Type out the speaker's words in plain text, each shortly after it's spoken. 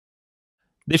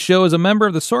This show is a member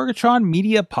of the Sorgatron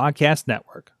Media Podcast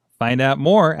Network. Find out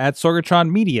more at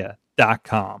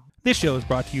sorgatronmedia.com. This show is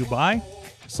brought to you by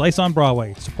Slice on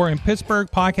Broadway, supporting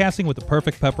Pittsburgh podcasting with the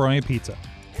perfect pepperoni pizza.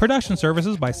 Production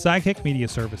services by Sidekick Media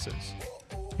Services.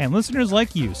 And listeners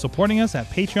like you, supporting us at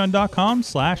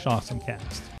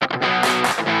patreon.com/AwesomeCast.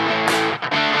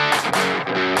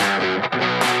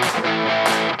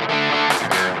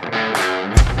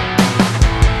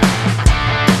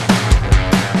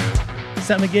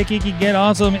 Time to get geeky, get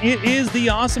awesome. It is the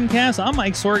AwesomeCast. I'm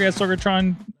Mike Sorg at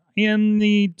Sorgatron in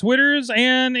the Twitters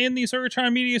and in the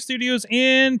Sorgatron Media Studios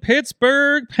in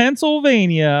Pittsburgh,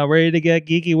 Pennsylvania. Ready to get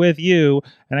geeky with you.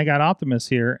 And I got Optimus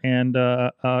here and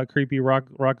Creepy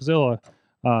Rockzilla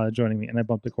joining me. And I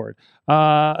bumped the cord.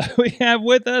 We have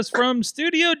with us from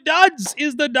Studio Duds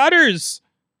is the Dudders.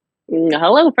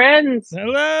 Hello, friends.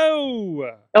 Hello.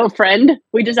 Oh, friend.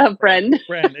 We just have friend.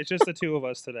 Friend. It's just the two of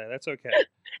us today. That's okay.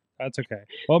 That's okay.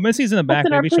 Well, Missy's in the back.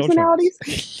 Maybe she'll join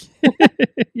us.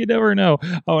 You never know.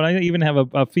 Oh, and I even have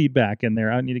a feedback in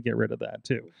there. I need to get rid of that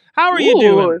too. How are you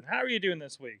doing? How are you doing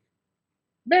this week?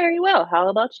 Very well. How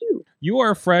about you? You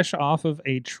are fresh off of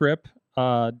a trip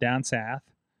down south.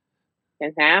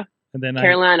 And then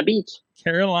Carolina Beach.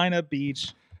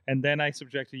 And then I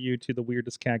subjected you to the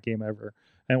weirdest cat game ever.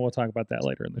 And we'll talk about that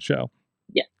later in the show.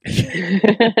 Yeah.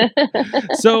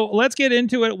 So let's get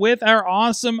into it with our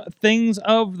awesome things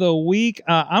of the week.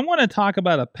 I want to talk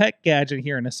about a pet gadget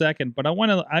here in a second, but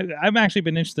I've actually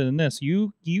been interested in this.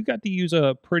 You got to use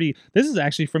this is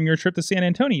actually from your trip to San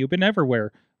Antonio. You've been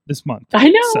everywhere this month. I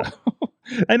know. So,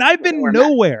 and I've been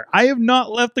nowhere. I have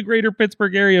not left the greater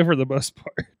Pittsburgh area for the most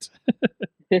part.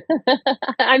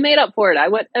 I made up for it. I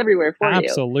went everywhere for you.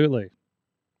 Absolutely.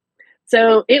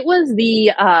 So it was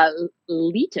the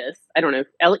Leetus, I don't know,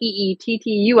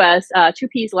 Leettus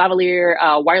 2-piece lavalier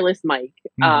wireless mic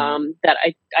that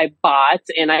I bought,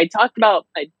 and I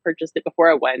purchased it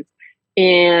before I went,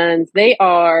 and they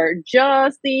are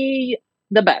just the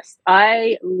best.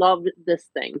 I loved this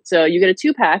thing. So you get a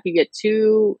 2-pack, you get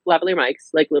 2 lavalier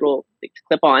mics, like little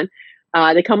clip on.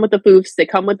 They come with the foofs, they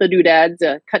come with the doodads,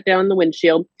 cut down the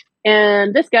windshield.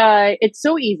 And this guy, it's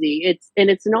so easy.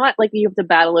 It's not like you have to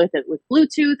battle with it with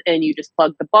Bluetooth, and you just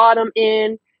plug the bottom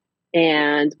in.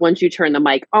 And once you turn the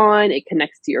mic on, it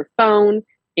connects to your phone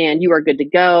and you are good to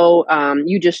go.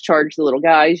 You just charge the little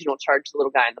guys. You don't charge the little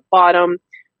guy on the bottom.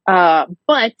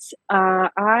 But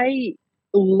I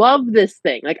love this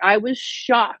thing. Like, I was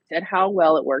shocked at how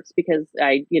well it works because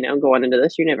going into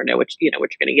this, you never know what you're going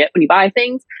to get when you buy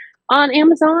things on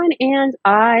Amazon. And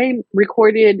I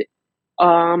recorded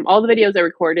all the videos I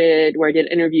recorded where I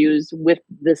did interviews with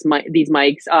these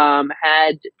mics,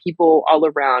 had people all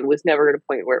around, was never at a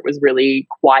point where it was really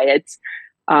quiet.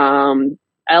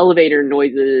 Elevator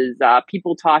noises,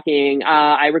 people talking.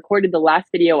 I recorded the last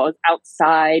video. I was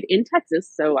outside in Texas.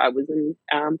 So I was in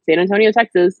San Antonio,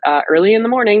 Texas, early in the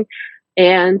morning.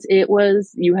 And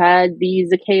you had the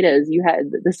cicadas, you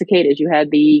had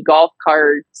the golf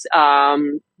carts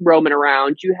roaming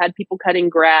around, you had people cutting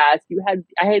grass,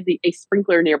 I had a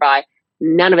sprinkler nearby.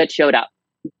 None of it showed up.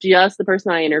 Just the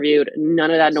person I interviewed, none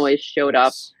of that noise showed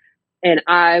up. And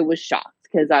I was shocked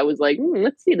because I was like,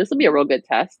 let's see, this will be a real good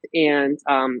test. And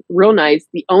real nice.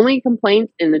 The only complaint,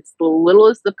 and it's the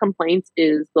littlest of complaints,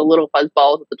 is the little fuzz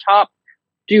balls at the top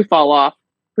do fall off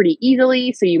pretty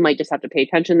easily, so you might just have to pay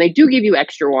attention. They do give you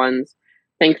extra ones,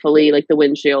 thankfully, like the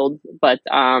windshield, but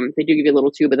they do give you a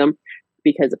little tube of them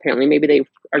because apparently maybe they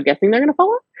are guessing they're going to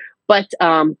fall off. But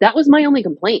that was my only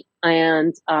complaint.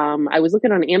 And I was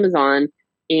looking on Amazon,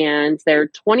 and they're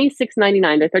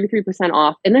 $26.99. They're 33%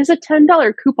 off, and there's a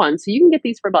 $10 coupon, so you can get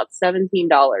these for about $17.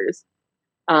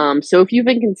 So if you've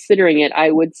been considering it,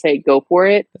 I would say go for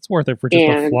it. It's worth it for just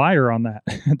a flyer on that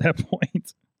at that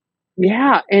point.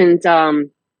 Yeah, and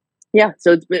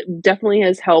so it definitely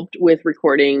has helped with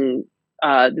recording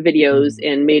the videos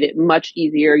and made it much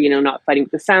easier, not fighting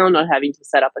with the sound, not having to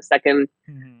set up a second,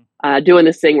 doing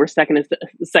this thing where second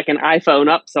iPhone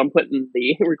up. So I'm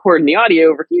recording the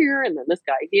audio over here and then this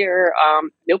guy here.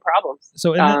 No problems.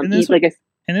 So and this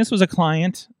was a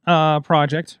client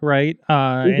project, right?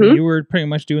 And you were pretty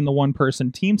much doing the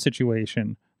one-person team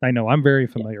situation. I know I'm very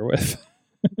familiar with.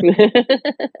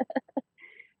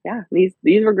 Yeah, these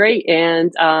were great,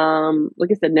 and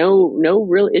like I said, no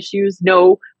real issues,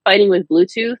 no fighting with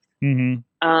Bluetooth,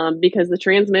 because the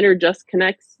transmitter just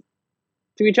connects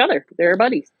to each other. They're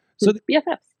buddies, so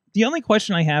BFFs. The only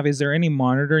question I have is there any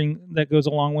monitoring that goes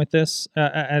along with this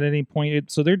at any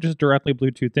point? So they're just directly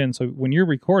Bluetooth in. So when you're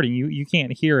recording, you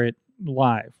can't hear it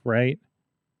live, right?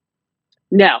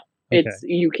 No. Okay.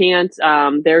 You can't.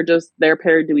 They're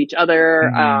paired to each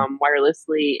other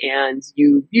wirelessly, and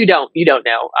you don't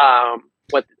know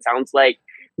what it sounds like.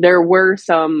 There were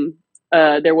some.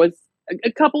 There was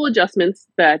a couple adjustments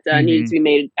that needed to be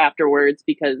made afterwards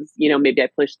because maybe I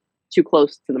pushed too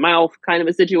close to the mouth, kind of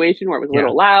a situation where it was a Yeah.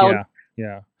 little loud.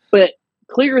 Yeah. But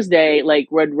clear as day, like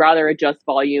would rather adjust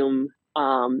volume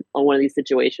on one of these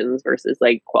situations versus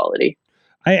like quality.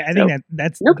 I think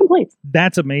that's no complaints.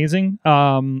 That's amazing.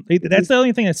 Mm-hmm. That's the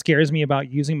only thing that scares me about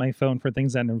using my phone for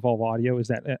things that involve audio is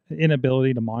that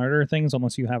inability to monitor things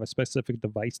unless you have a specific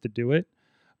device to do it.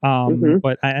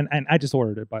 But I just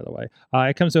ordered it, by the way.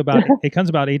 It comes about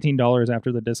 $18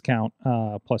 after the discount,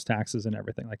 plus taxes and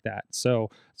everything like that. So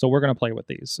we're gonna play with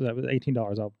these. So that was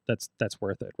 $18. That's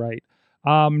worth it, right?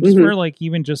 Just for like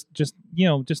even just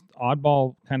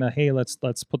oddball kind of, hey, let's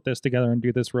put this together and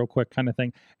do this real quick kind of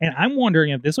thing. And I'm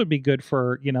wondering if this would be good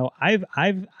for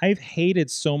I've hated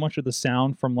so much of the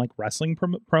sound from like wrestling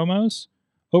promos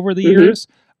over the years.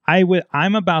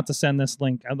 I'm about to send this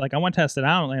link. I want to test it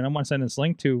out, and I want to send this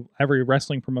link to every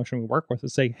wrestling promotion we work with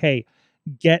and say, hey,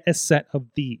 get a set of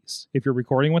these. If you're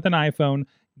recording with an iPhone,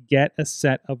 get a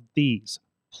set of these,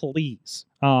 please.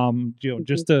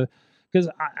 Just to, because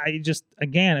I just,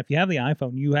 again, if you have the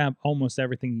iPhone, you have almost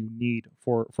everything you need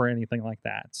for anything like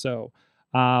that. So,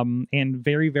 and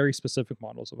very, very specific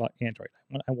models about Android.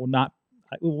 I will not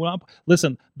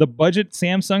listen, the budget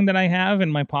Samsung that I have in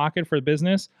my pocket for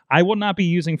business, I will not be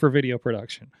using for video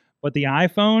production. But the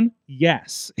iPhone,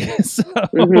 yes.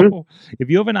 So if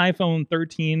you have an iPhone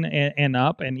 13 and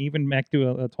up, and even back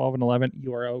to a 12 and 11,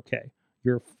 you are okay.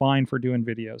 You're fine for doing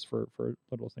videos for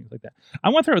little things like that. I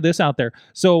want to throw this out there.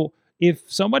 So if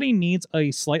somebody needs a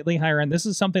slightly higher end, this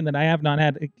is something that I have not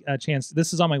had a chance.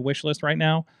 This is on my wish list right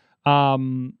now.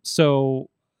 So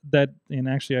that, and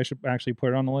actually I should actually put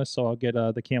it on the list, so I'll get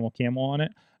the camel on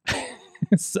it.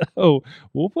 So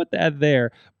we'll put that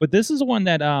there. But this is one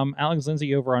that Alex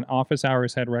Lindsay over on Office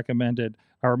Hours had recommended,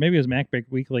 or maybe it was MacBreak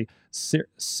Weekly,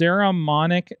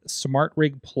 Ceramonic Smart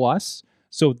Rig Plus.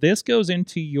 So this goes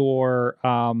into your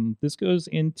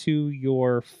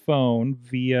phone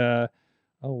via,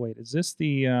 oh wait, is this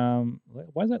the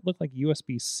why does that look like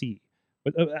USB-C?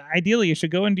 But ideally, you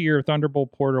should go into your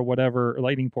Thunderbolt port or whatever, or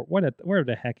Lightning port, wherever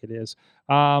the heck it is.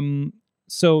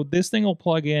 So this thing will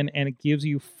plug in, and it gives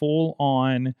you full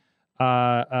on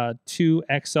 2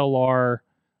 XLR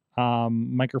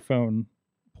microphone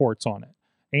ports on it,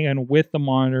 and with the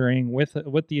monitoring, with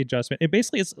the adjustment, it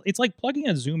basically it's like plugging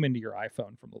a Zoom into your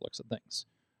iPhone from the looks of things,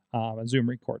 a Zoom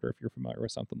recorder if you're familiar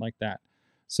with something like that.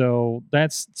 So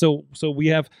that's we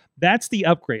have, that's the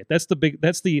upgrade. That's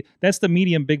the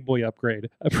medium big boy upgrade,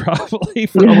 probably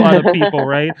for a lot of people,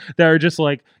 right? They're just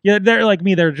like, they're like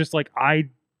me. They're just like,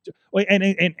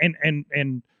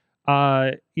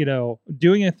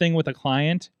 doing a thing with a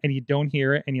client and you don't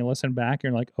hear it and you listen back,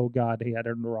 and you're like, oh God, he had it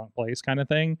in the wrong place, kind of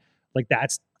thing. Like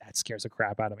that scares the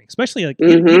crap out of me, especially like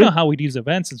you know how we do these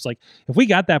events. It's like, if we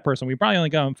got that person, we probably only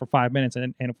got them for 5 minutes,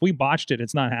 and if we botched it,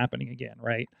 it's not happening again,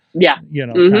 right? Yeah,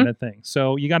 kind of thing.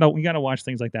 So you gotta watch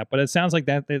things like that. But it sounds like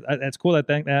that's cool.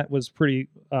 That was pretty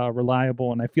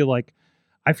reliable, and I feel like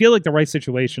the right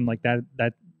situation like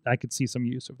that I could see some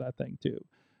use of that thing too.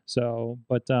 So,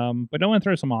 but I want to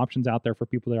throw some options out there for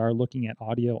people that are looking at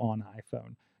audio on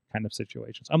iPhone kind of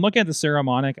situations. I'm looking at the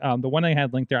Ceramonic, the one I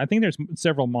had linked there. I think there's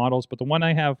several models, but the one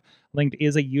I have linked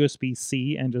is a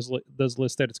USB-C, and just does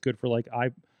list that it's good for like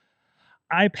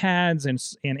iPads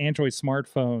and Android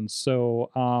smartphones. So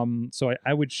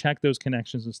I would check those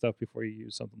connections and stuff before you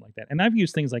use something like that. And I've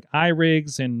used things like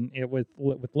iRigs and with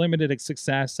limited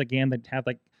success, again, that have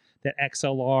like that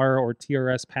XLR or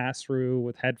TRS pass through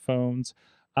with headphones.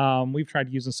 We've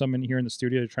tried using some in here in the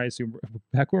studio to try to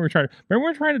back when we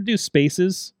were trying to do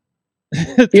spaces.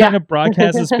 Trying to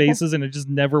broadcast the spaces, and it just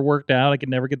never worked out. I could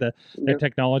never get the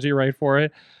technology right for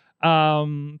it.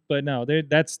 But no,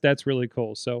 that's really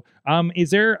cool. So, is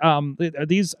there when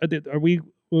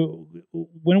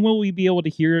will we be able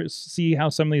to see how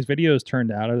some of these videos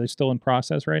turned out? Are they still in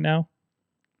process right now?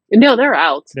 No, they're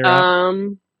out.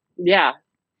 Yeah.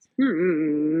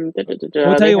 I'll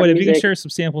tell you what, if you can share some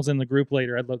samples in the group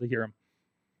later, I'd love to hear them.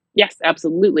 Yes,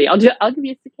 absolutely. I'll give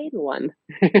you a cicada one.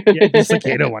 Yeah, the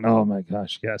cicada one. Oh my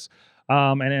gosh, yes.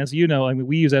 And as you know, I mean,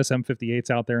 we use SM58s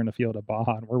out there in the field of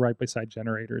Baja, and we're right beside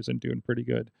generators and doing pretty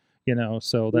good.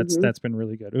 So that's been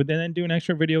really good. And then do an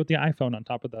extra video with the iPhone on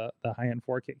top of the high-end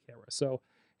 4K camera. So,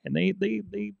 and they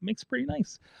mix pretty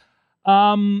nice.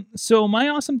 So my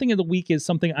awesome thing of the week is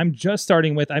something I'm just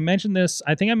starting with. I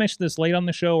think I mentioned this late on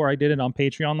the show, or I did it on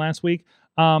Patreon last week.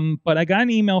 But I got an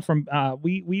email from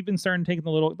we've been starting taking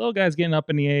the little guys getting up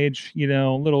in the age,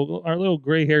 our little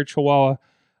gray haired chihuahua.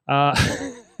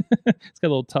 It's got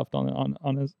a little tuft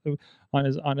on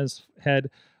his head.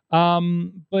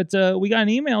 But we got an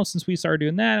email since we started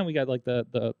doing that, and we got like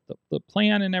the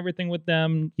plan and everything with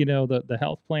them, the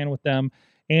health plan with them.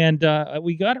 And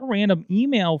we got a random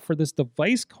email for this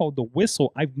device called the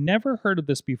Whistle. I've never heard of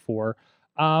this before.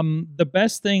 The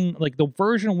best thing, like the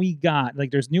version we got,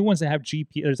 like there's new ones that have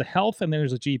GPS. There's a health, and then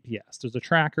there's a GPS. There's a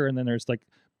tracker, and then there's like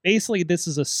basically this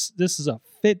is a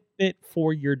Fitbit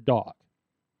for your dog.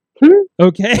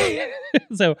 Okay,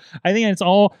 so I think that's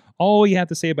all you have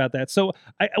to say about that. So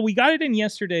we got it in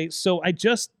yesterday. So I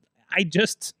just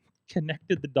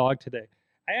connected the dog today.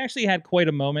 I actually had quite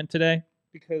a moment today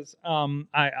because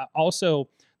I also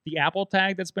the Apple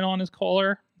tag that's been on his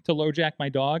collar to LoJack my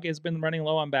dog has been running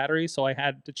low on battery, so I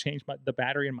had to change the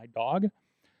battery in my dog.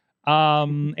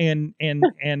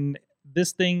 And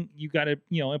this thing you got to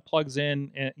it plugs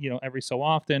in every so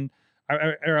often.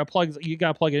 Or you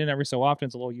gotta plug it in every so often.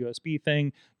 It's a little USB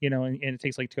thing, and it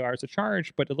takes like 2 hours to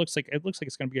charge. But it looks like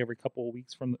it's gonna be every couple of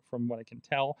weeks from what I can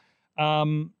tell.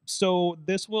 So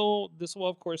this will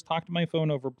of course talk to my phone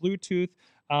over Bluetooth.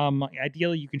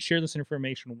 Ideally, you can share this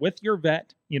information with your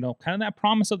vet. Kind of that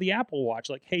promise of the Apple Watch,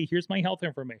 like, hey, here's my health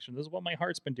information. This is what my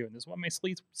heart's been doing. This is what my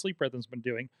sleep rhythm's been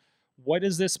doing. What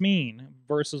does this mean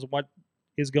versus what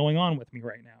is going on with me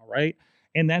right now, right?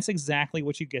 And that's exactly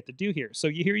what you get to do here. So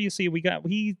you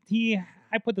see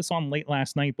I put this on late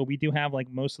last night, but we do have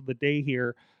like most of the day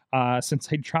here since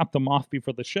I dropped them off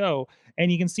before the show.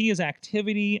 And you can see his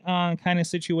activity kind of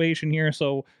situation here.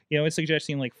 So, it's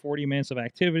suggesting like 40 minutes of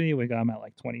activity. We got him at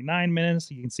like 29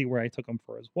 minutes. You can see where I took him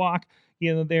for his walk,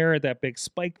 there, that big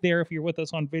spike there if you're with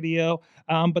us on video.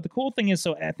 But the cool thing is,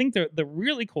 so I think the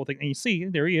really cool thing, and you see,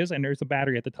 there he is, and there's the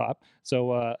battery at the top.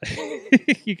 So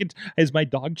is my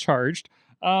dog charged?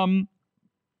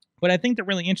 But I think the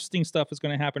really interesting stuff is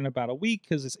going to happen in about a week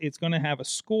because it's going to have a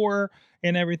score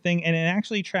and everything, and it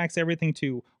actually tracks everything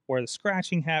to where the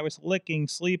scratching habits, licking,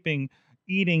 sleeping,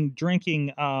 eating,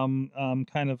 drinking,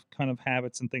 kind of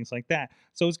habits and things like that.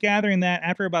 So it's gathering that.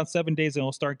 After about 7 days,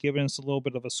 it'll start giving us a little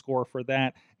bit of a score for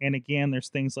that. And again, there's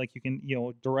things like you can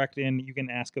direct in. You can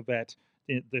ask a vet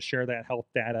to share that health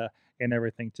data and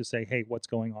everything to say, hey, what's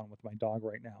going on with my dog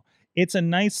right now? It's a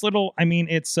nice little,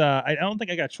 it's I don't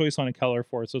think I got choice on a color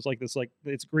for it. So it's like this, like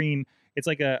it's green. It's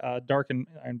like a dark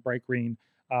and bright green,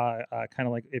 kind of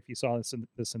like if you saw this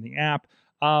in the app.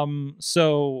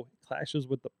 So clashes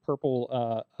with the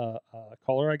purple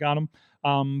color I got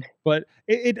them. But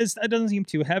it doesn't seem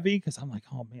too heavy because I'm like,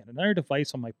 oh man, another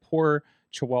device on my poor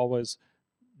Chihuahua's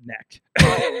neck.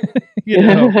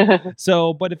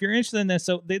 So but if you're interested in this,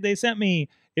 so they sent me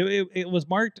it was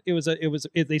marked, they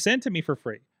sent it to me for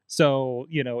free. So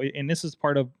and this is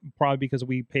part of probably because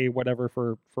we pay whatever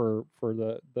for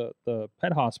the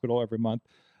pet hospital every month.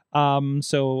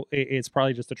 So it's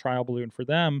probably just a trial balloon for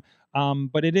them.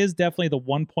 But it is definitely the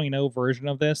 1.0 version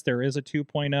of this. There is a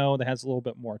 2.0 that has a little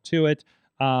bit more to it.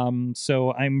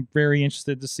 So I'm very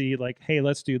interested to see like, hey,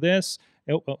 let's do this.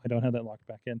 Oh, I don't have that locked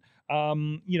back in.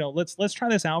 Let's try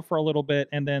this out for a little bit,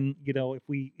 and then if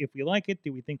we like it,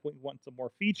 do we think we want some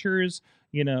more features?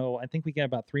 I think we get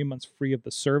about 3 months free of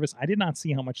the service. I did not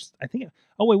see how much. I think.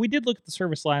 Oh wait, we did look at the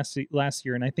service last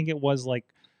year, and I think it was like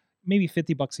maybe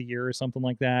 $50 a year or something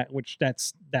like that. Which that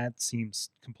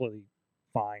seems completely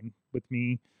fine with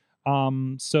me.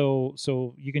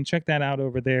 So you can check that out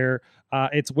over there.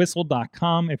 It's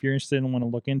whistle.com if you're interested and want to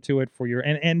look into it for your,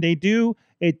 and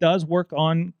it does work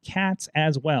on cats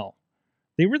as well.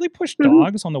 They really push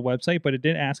dogs on the website, but it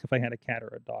did ask if I had a cat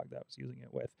or a dog that I was using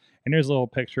it with. And there's a little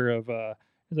picture of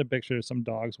some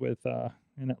dogs with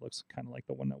and it looks kind of like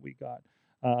the one that we got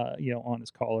on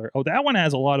his collar. Oh, that one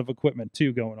has a lot of equipment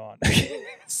too going on.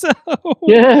 So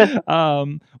yeah.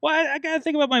 Well, I gotta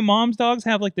think about my mom's dogs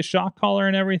have like the shock collar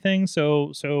and everything.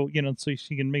 So so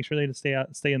she can make sure they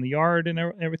stay in the yard and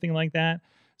everything like that.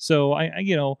 So I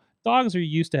dogs are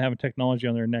used to having technology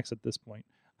on their necks at this point.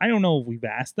 I don't know if we've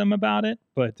asked them about it,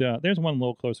 but there's one a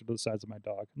little closer to the size of my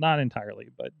dog. Not entirely,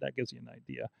 but that gives you an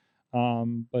idea.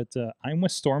 But I'm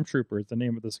with Stormtrooper is the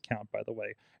name of this account, by the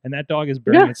way. And that dog is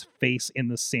burying its face in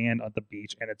the sand on the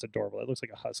beach, and it's adorable. It looks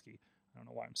like a husky. I don't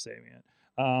know why I'm saying it.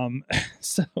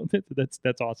 So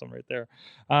that's awesome right there.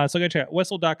 So go check out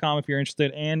whistle.com if you're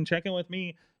interested, and check in with me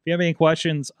if you have any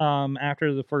questions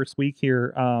after the first week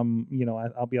here. I'll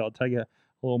be able to tell you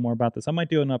a little more about this. I might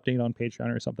do an update on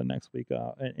Patreon or something next week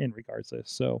in regards to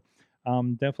this. So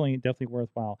Definitely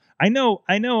worthwhile. I know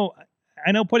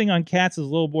putting on cats is a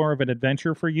little more of an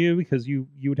adventure for you because you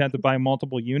would have to buy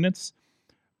multiple units.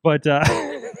 But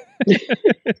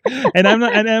and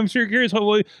I'm sure curious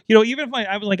what even if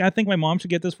I was like, I think my mom should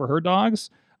get this for her dogs,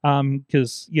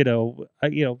 because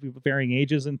varying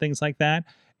ages and things like that.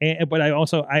 But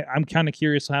I'm kind of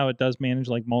curious how it does manage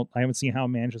like I haven't seen how it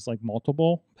manages like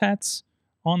multiple pets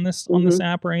on this Mm-hmm.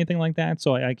 app or anything like that,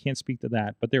 so I can't speak to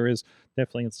that. But there is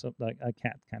definitely like a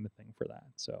cat kind of thing for that.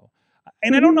 So,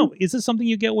 and I don't Mm-hmm. know, is this something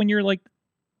you get when you're like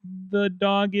the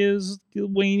dog is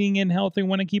waning in health and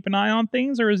want to keep an eye on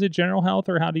things, or is it general health,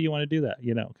 or how do you want to do that,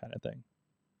 kind of thing?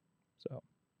 So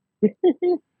I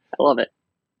love it.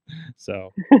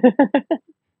 so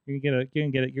you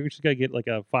can get it. You just gotta get like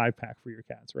a 5-pack for your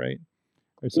cats, right?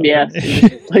 Or something. Yes,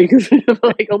 and just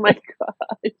like oh my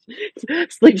gosh,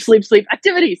 sleep, sleep, sleep,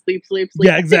 activity, sleep, sleep, sleep,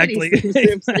 Yeah, activity, exactly. sleep,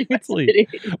 sleep, sleep, Exactly.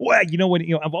 activity. Well, you know what?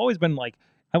 I've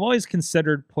always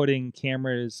considered putting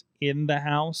cameras in the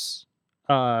house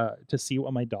to see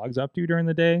what my dog's up to during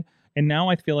the day, and now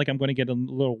I feel like I'm going to get a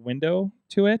little window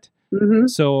to it. Mm-hmm.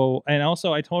 So, and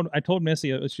also I told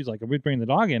Missy, she's like, "Are we bringing the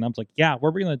dog in?" I was like, "Yeah,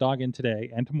 we're bringing the dog in today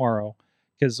and tomorrow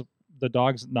because the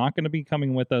dog's not going to be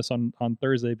coming with us on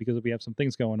Thursday because we have some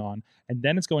things going on, and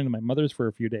then it's going to my mother's for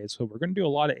a few days. So we're going to do a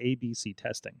lot of ABC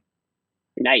testing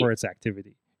Nice. for its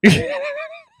activity."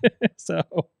 So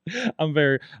I'm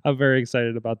very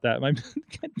excited about that. I'm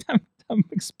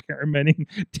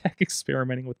tech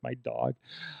experimenting with my dog.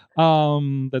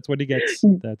 That's what he gets.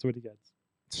 That's what he gets.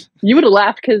 You would have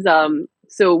laughed because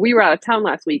so we were out of town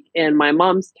last week, and my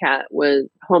mom's cat was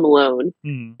home alone,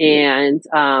 Mm. and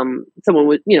someone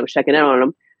was checking in on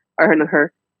him or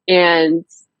her, and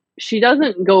she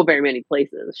doesn't go very many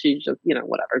places. She just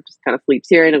whatever, just kind of sleeps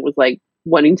here, and it was like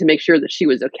wanting to make sure that she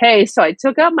was okay. So I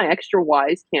took out my extra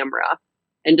wise camera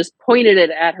and just pointed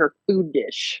it at her food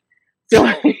dish. So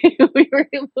we were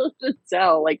able to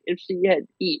tell like if she had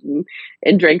eaten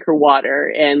and drank her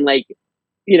water, and like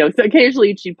so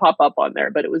occasionally she'd pop up on there,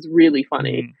 but it was really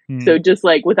funny. So Mm-hmm. just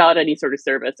like without any sort of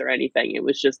service or anything, it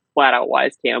was just flat out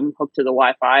wise cam hooked to the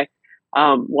Wi-Fi,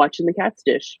 watching the cat's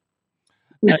dish.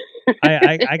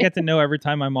 I get to know every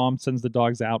time my mom sends the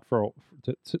dogs out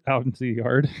out into the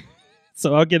yard.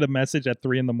 So I'll get a message at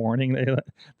 3 a.m.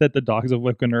 that the dogs have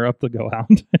woken her up to go out.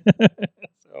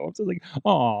 So I'm just like,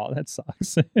 oh, that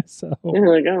sucks. So,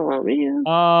 Like, oh man.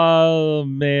 oh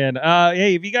man.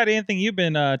 Hey, if you got anything you've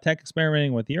been tech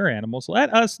experimenting with your animals,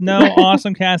 let us know.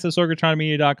 AwesomeCast at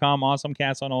sorgatronmedia.com.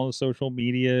 AwesomeCast on all the social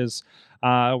medias.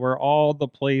 We're all the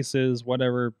places,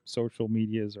 whatever social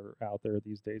medias are out there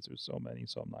these days. There's so many,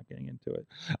 so I'm not getting into it.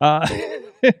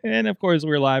 And of course,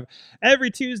 we're live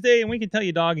every Tuesday, and we can tell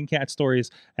you dog and cat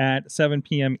stories at 7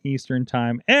 p.m. Eastern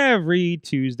time every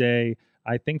Tuesday.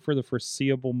 I think for the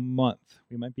foreseeable month.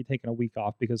 We might be taking a week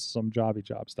off because of some job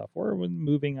stuff, or we're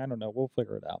moving. I don't know. We'll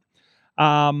figure it out.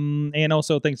 And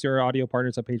also thanks to our audio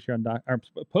partners at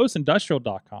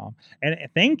postindustrial.com. And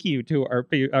thank you to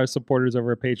our supporters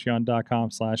over at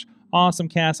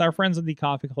patreon.com/awesomecast, our friends at the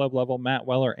coffee club level, Matt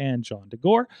Weller and John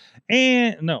DeGore.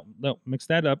 And no, mix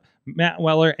that up. Matt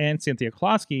Weller and Cynthia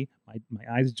Klosky. My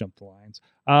eyes jumped the lines.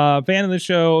 Fan of the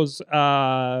shows,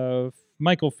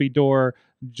 Michael Fedor,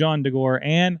 John DeGore,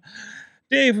 and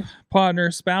Dave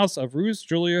Podner, spouse of Ruth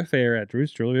Julia Fair at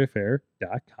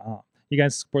ruthjuliafair.com. You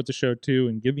guys support the show too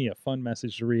and give me a fun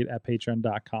message to read at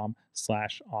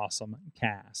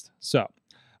patreon.com/awesomecast. So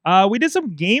we did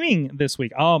some gaming this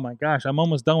week. Oh my gosh, I'm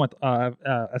almost done with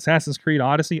Assassin's Creed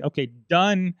Odyssey. Okay,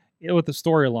 done with the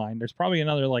storyline. There's probably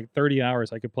another like 30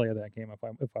 hours I could play of that game if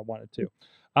I wanted to.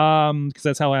 Because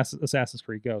that's how Assassin's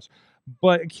Creed goes.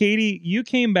 But Katie, you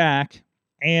came back,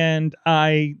 and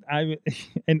I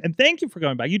and thank you for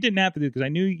going back. You didn't have to do it because I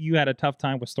knew you had a tough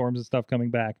time with storms and stuff coming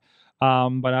back.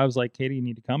 But I was like, Katie, you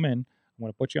need to come in. I'm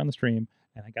going to put you on the stream.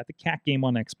 And I got the cat game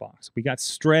on Xbox. We got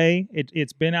Stray.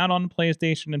 It's been out on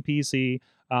PlayStation and PC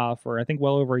for I think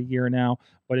well over a year now,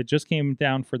 but it just came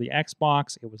down for the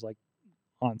Xbox. It was like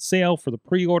on sale for the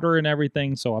pre-order and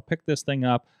everything. So I picked this thing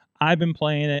up. I've been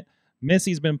playing it.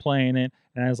 Missy's been playing it,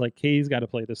 and I was like, Katie's got to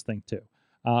play this thing too.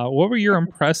 What were your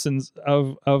impressions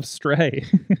of Stray?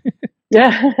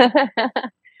 Yeah.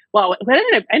 Well,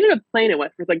 I ended up playing it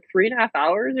for like 3.5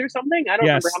 hours or something. I don't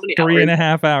remember Yes, how many three hours. and a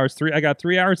half hours. I got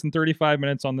 3 hours and 35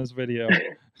 minutes on this video.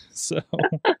 So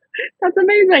That's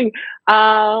amazing.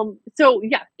 So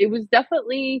yeah, it was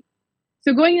definitely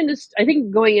going into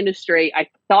Stray, I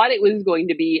thought it was going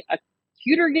to be a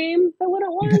cuter game than what it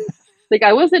was. Like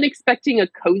I wasn't expecting a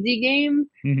cozy game.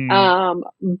 mhm.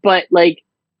 But like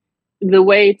the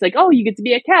way it's like, oh, you get to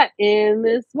be a cat in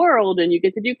this world and you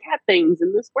get to do cat things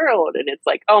in this world. And it's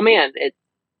like, oh man,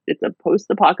 it's a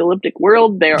post-apocalyptic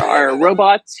world. There are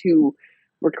robots who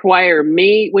require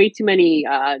way too many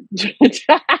tasks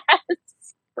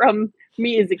from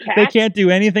me as a cat. They can't do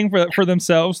anything for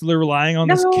themselves, so they're relying on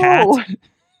this cat.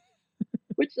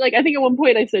 Which, like, I think at one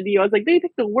point I said to you, I was like, they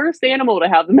picked the worst animal to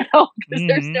have them help because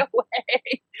there's no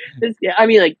way. I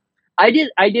mean, like, I did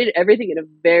everything in a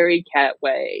very cat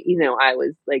way. You know, I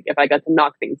was like, if I got to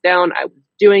knock things down, I was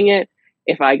doing it.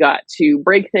 If I got to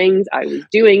break things, I was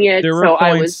doing it. There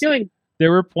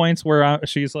were points where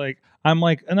she's like, I'm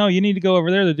like, no, you need to go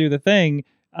over there to do the thing.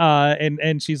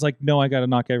 And she's like, no, I got to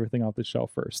knock everything off the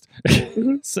shelf first.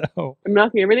 So I'm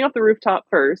knocking everything off the rooftop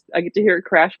first. I get to hear it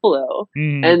crash below,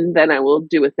 and then I will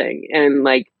do a thing. And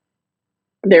like,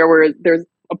 there's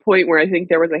a point where I think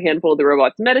there was a handful of the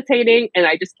robots meditating, and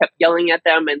I just kept yelling at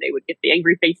them, and they would get the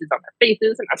angry faces on their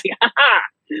faces, and I was like, ha ha.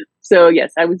 So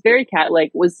yes, I was very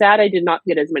cat-like. Was sad I did not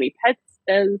get as many pets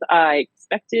as I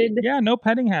expected. Yeah, no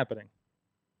petting happening.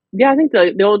 Yeah, I think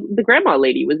the grandma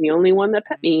lady was the only one that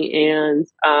pet me, and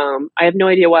I have no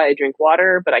idea why I drink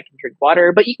water, but I can drink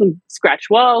water. But you can scratch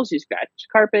walls, you scratch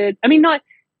carpet. I mean,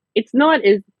 it's not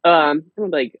as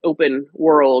like open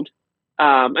world.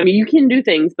 I mean, you can do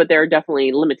things, but there are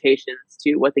definitely limitations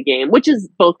to what the game, which is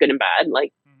both good and bad.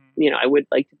 Like, you know, I would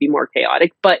like to be more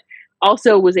chaotic, but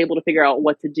also was able to figure out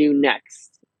what to do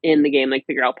next in the game, like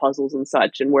figure out puzzles and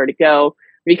such and where to go,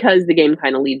 because the game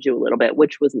kind of leads you a little bit,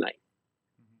 which was nice.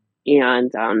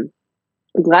 And I'm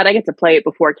glad I get to play it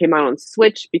before it came out on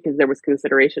Switch, because there was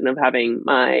consideration of having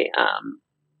my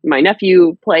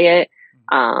nephew play it,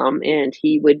 and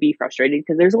he would be frustrated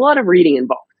because there's a lot of reading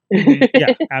involved.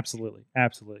 Yeah, absolutely.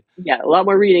 Yeah, a lot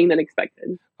more reading than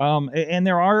expected. And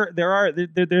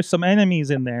there's some enemies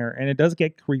in there, and it does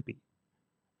get creepy.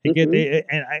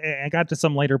 And I got to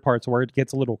some later parts where it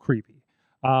gets a little creepy.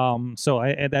 So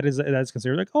that is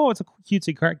considered like, oh, it's a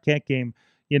cutesy cat game.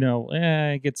 You know,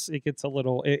 it gets a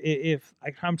little.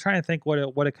 I'm trying to think what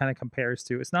it kind of compares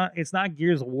to. It's not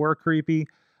Gears of War creepy,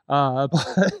 but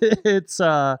it's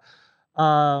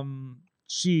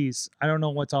geez, I don't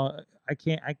know what's on.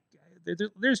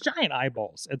 There's giant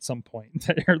eyeballs at some point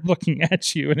that are looking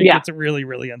at you, and it gets really,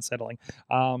 really unsettling.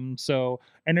 So,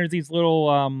 and there's these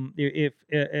little if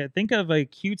think of a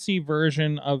cutesy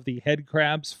version of the head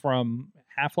crabs from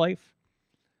Half-Life,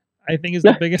 I think is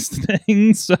the biggest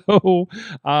thing. So,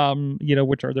 you know,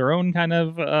 which are their own kind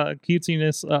of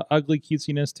cutesiness, ugly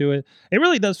cutesiness to it. It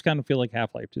really does kind of feel like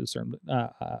Half-Life to a certain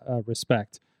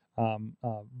respect,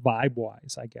 vibe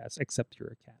wise, I guess, except you're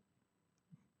a cat.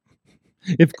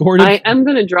 If Gordon, I'm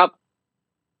going to drop.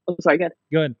 Oh, sorry, go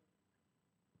ahead.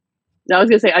 I was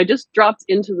going to say, I just dropped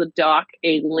into the doc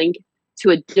a link to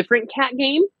a different cat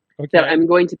game that I'm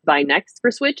going to buy next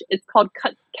for Switch. It's called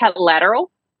Cat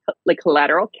Lateral. Like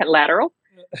collateral,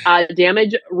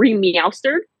 damage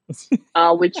remeowstered,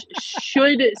 which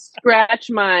should scratch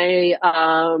my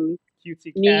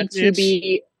need to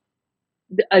be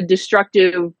a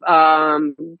destructive,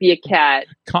 be a cat.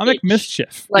 Comic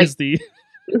Mischief is the.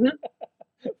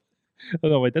 Oh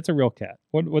no, wait, that's a real cat.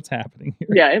 What's happening here?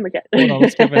 Yeah, I'm a cat. Hold on,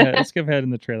 let's skip ahead. Let's skip ahead in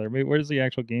the trailer. Where's the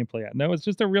actual gameplay at? No, it's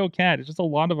just a real cat. It's just a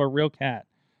lot of a real cat.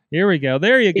 Here we go.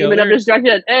 There you go. Even up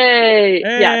distracted. Hey!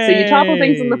 Yeah, so you topple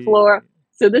things on the floor.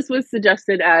 So this was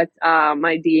suggested at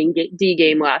my D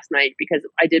game last night, because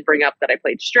I did bring up that I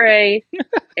played Stray,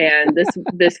 and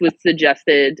this was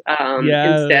suggested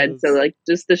instead. So like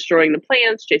just destroying the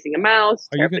plants, chasing a mouse,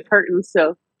 tear up the curtains.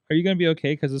 So are you going to be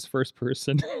okay because it's first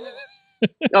person?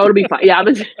 Oh, it'll be fine. Yeah,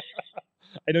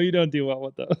 I know you don't do well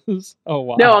with those. Oh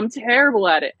wow. No, I'm terrible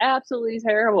at it. Absolutely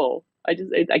terrible. I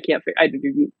can't figure. I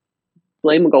do.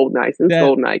 Blame GoldenEye, since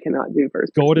GoldenEye cannot do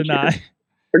first person. GoldenEye.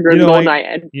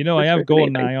 I have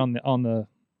GoldenEye on the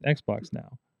Xbox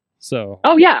now. So.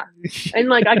 Oh yeah, and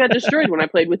like I got destroyed when I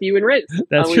played with you and Riz.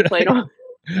 That's we played on.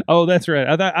 Oh, that's right.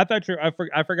 I thought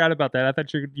I forgot about that. I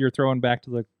thought you're throwing back to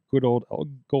the good old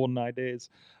GoldenEye days.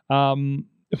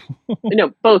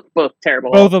 No, both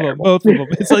terrible. Both of them.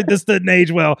 It's like this didn't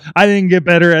age well. I didn't get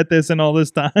better at this in all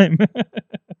this time.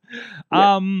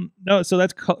 No, so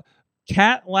that's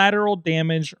Cat Lateral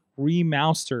Damage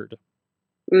Remastered,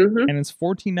 and it's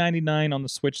 $14.99 on the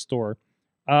Switch store.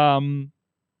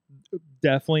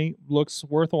 Definitely looks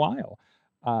worthwhile.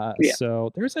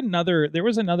 So there was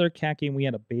another cat game we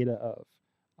had a beta of,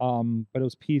 but it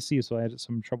was PC, so I had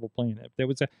some trouble playing it.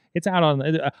 It's out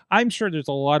on. I'm sure there's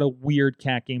a lot of weird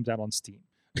cat games out on Steam.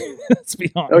 Let's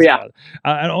be honest. Oh yeah,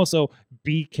 and also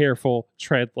be careful,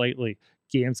 tread lightly.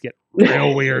 Games get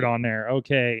real weird on there.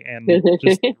 Okay, and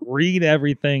just read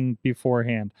everything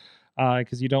beforehand.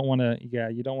 because you don't want to,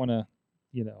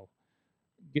 you know,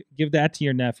 give that to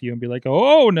your nephew and be like,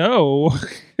 oh no.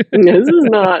 This is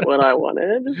not what I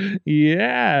wanted.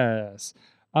 Yes.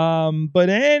 But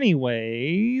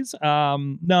anyways,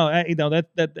 no,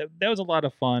 that was a lot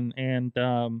of fun, and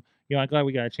I'm glad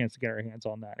we got a chance to get our hands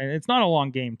on that. And it's not a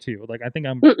long game too. Like I think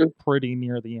I'm Mm-mm. pretty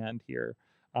near the end here,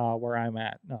 where I'm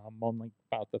at. On like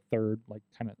about the third, like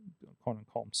kind of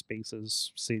call them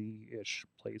spaces, city-ish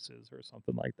places or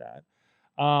something like that.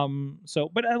 So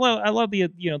but I love the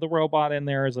the robot in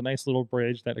there is a nice little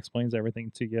bridge that explains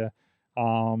everything to you.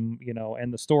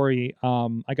 And the story,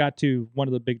 I got to one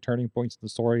of the big turning points in the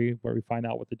story where we find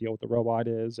out what the deal with the robot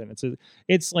is, and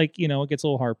it's like, it gets a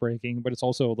little heartbreaking, but it's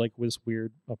also like this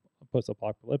weird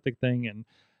post-apocalyptic thing. And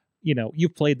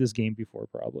you've played this game before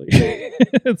probably,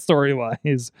 story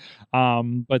wise,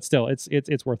 but still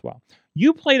it's worthwhile.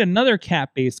 You played another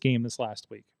cat-based game this last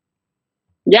week.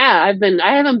 Yeah,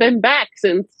 I haven't been back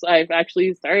since I've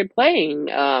actually started playing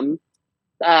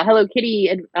Hello Kitty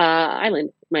Island.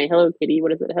 My Hello Kitty,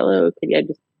 what is it? Hello Kitty. I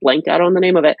just blanked out on the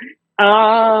name of it.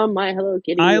 My Hello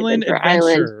Kitty Island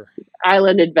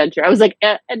Adventure. I was like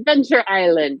Adventure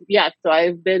Island. Yeah, so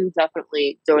I've been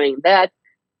definitely doing that.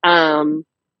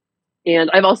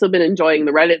 And I've also been enjoying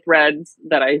the Reddit threads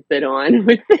that I've been on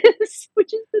with this,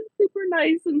 which has been super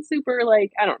nice and super,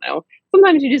 like, I don't know.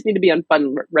 Sometimes you just need to be on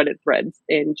fun Reddit threads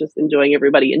and just enjoying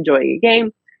everybody enjoying a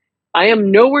game. I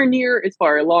am nowhere near as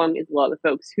far along as a lot of the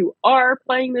folks who are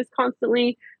playing this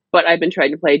constantly, but I've been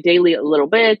trying to play daily a little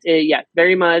bit. Yes,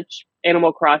 very much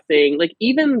Animal Crossing. Like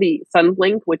even the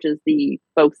Sunblink, which is the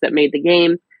folks that made the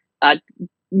game,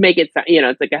 make it,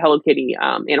 it's like a Hello Kitty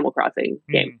Animal Crossing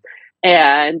game.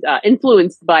 And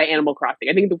influenced by Animal Crossing.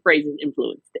 I think the phrase is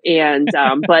influenced. And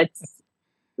but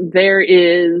there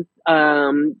is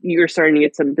you're starting to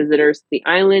get some visitors to the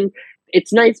island.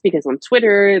 It's nice because on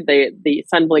Twitter, the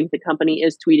Sunblink, the company,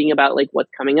 is tweeting about like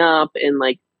what's coming up and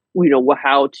like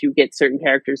how to get certain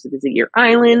characters to visit your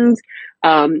island.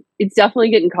 It's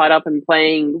definitely getting caught up and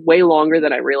playing way longer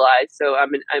than I realized. So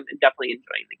I'm definitely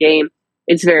enjoying the game.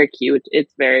 It's very cute.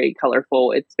 It's very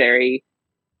colorful. It's very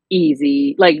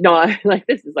easy. Like no, like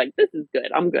this is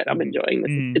good. I'm good. I'm enjoying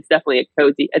this. It's definitely a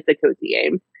cozy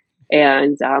game.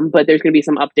 And but there's going to be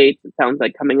some updates. It sounds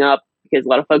like coming up, because a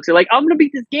lot of folks are like, I'm going to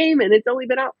beat this game and it's only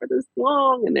been out for this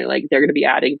long, and they're going to be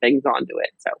adding things onto it.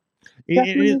 So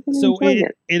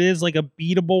it is like a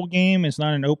beatable game. It's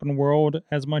not an open world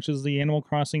as much as the Animal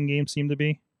Crossing games seem to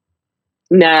be.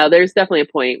 No, there's definitely a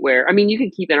point where you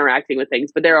can keep interacting with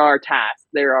things, but there are tasks.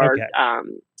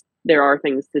 There are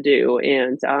things to do,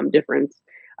 and different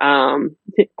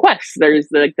quests. There's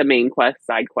the main quest,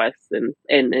 side quests,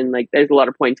 and like there's a lot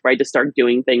of points where I just start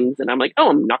doing things and I'm like, oh,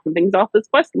 I'm knocking things off this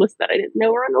quest list that I didn't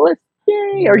know were on the list.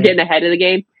 Yay! Or getting ahead of the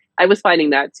game. I was finding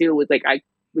that too, was like I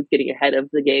was getting ahead of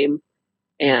the game,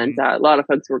 and a lot of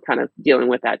folks were kind of dealing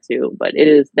with that too. But it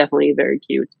is definitely very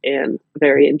cute and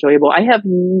very enjoyable. I have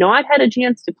not had a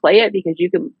chance to play it because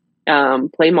you can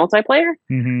play multiplayer,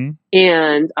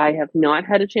 and I have not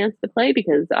had a chance to play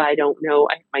because I don't know.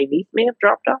 My niece may have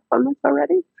dropped off on this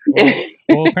already.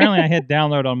 Well, apparently I hit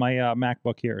download on my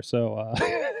MacBook here, so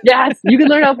yes, you can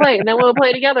learn how to play, and then we'll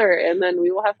play together, and then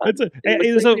we will have fun.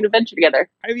 An adventure together.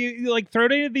 Have you like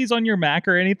thrown any of these on your Mac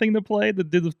or anything to play to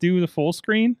do the full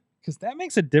screen? Because that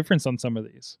makes a difference on some of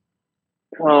these.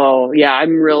 Oh yeah,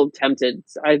 I'm real tempted.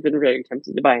 I've been very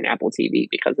tempted to buy an Apple TV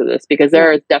because of this. Because there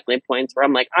are definitely points where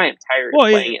I'm like, I am tired of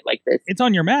playing it like this. It's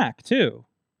on your Mac too.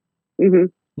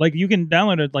 Like you can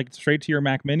download it like straight to your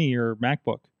Mac Mini or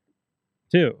MacBook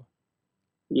too.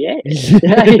 Yeah.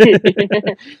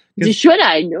 Should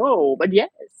I know? But yes.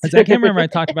 I can't remember I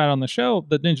talked about it on the show,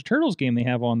 the Ninja Turtles game they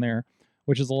have on there,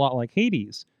 which is a lot like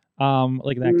Hades.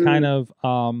 Like that kind of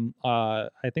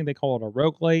I think they call it a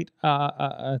roguelite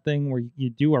thing where you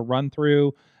do a run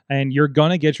through and you're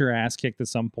gonna get your ass kicked at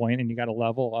some point and you got to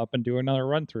level up and do another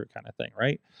run through kind of thing,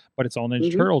 right? But it's all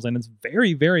Ninja Turtles and it's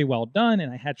very, very well done.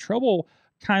 And I had trouble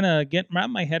kind of getting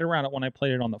my head around it when I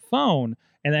played it on the phone,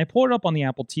 and I pulled it up on the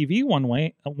Apple TV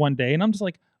one day, and I'm just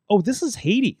like, oh, this is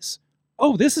Hades.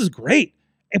 Oh, this is great.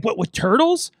 But with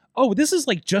turtles, oh, this is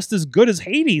like just as good as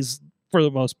Hades for the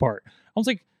most part. I was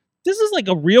like, this is like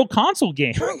a real console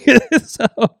game. So,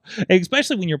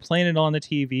 especially when you're playing it on the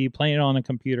TV, playing it on a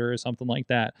computer or something like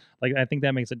that. Like, I think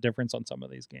that makes a difference on some of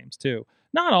these games too.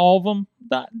 Not all of them.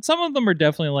 Some of them are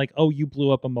definitely like, oh, you blew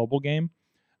up a mobile game.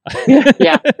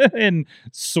 Yeah. And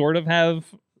sort of have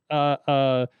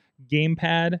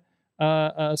gamepad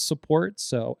support.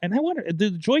 So, and I wonder,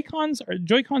 the Joy-Cons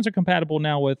are compatible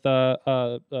now with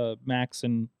Macs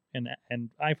and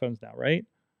iPhones now, right?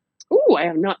 Ooh, I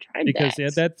have not tried because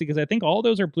that. that's because I think all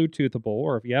those are Bluetoothable,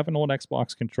 or if you have an old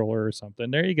Xbox controller or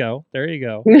something, there you go. Just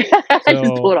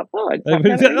pull it up. Oh, it's not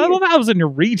bad I love how I was in your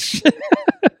reach.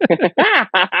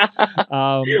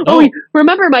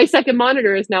 Remember my second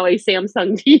monitor is now a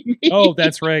Samsung TV. Oh,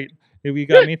 that's right. You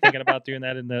got me thinking about doing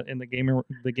that in the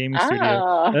gaming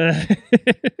studio.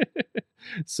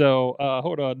 So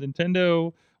hold on,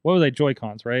 Nintendo. What was I?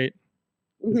 Joy-Cons, right?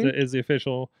 Is the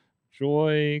official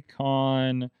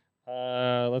Joy-Con.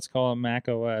 Let's call it Mac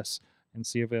OS and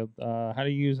see if it how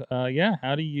to use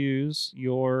how to use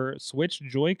your Switch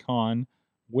Joy-Con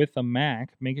with a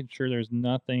Mac, making sure there's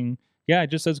nothing. Yeah, it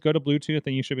just says go to Bluetooth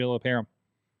and you should be able to pair them.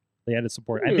 They added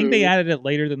support. I think they added it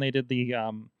later than they did the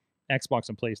Xbox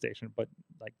and PlayStation, but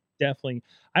like definitely,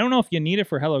 I don't know if you need it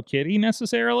for Hello Kitty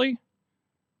necessarily,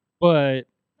 but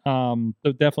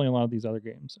definitely a lot of these other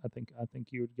games. I think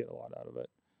you would get a lot out of it.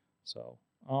 So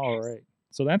all right,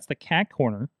 so that's the cat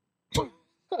corner.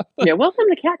 Yeah, welcome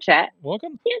to Cat Chat.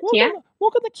 Welcome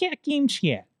to Cat Game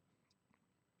Chat.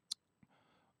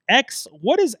 X,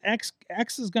 what is X?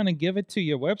 X is gonna give it to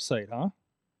your website, huh?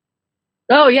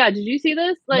 Oh yeah, did you see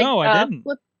this? No, I didn't.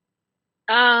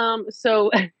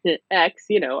 So X,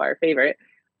 our favorite.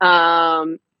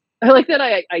 I like that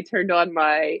I turned on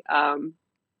my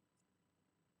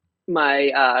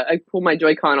I pulled my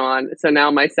Joy-Con on, so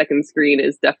now my second screen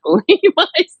is definitely my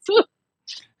Switch.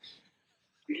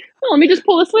 Well, let me just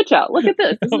pull the Switch out. Look at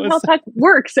this. This is how tech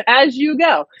works as you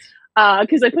go.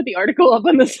 Because I put the article up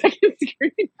on the second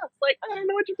screen. I was like, I don't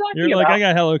know what you're talking about. You're like, I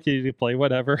got Hello Kitty to play,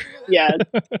 whatever. Yeah,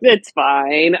 it's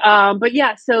fine. But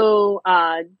yeah, so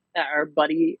our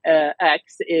buddy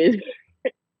X is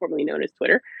formerly known as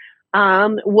Twitter,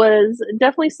 was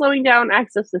definitely slowing down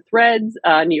access to threads,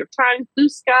 New York Times, Blue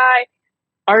Sky,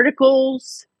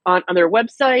 articles on their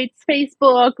websites,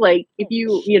 Facebook. Like if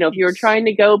you were trying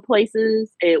to go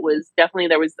places, it was definitely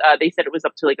they said it was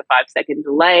up to like a 5-second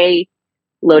delay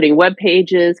loading web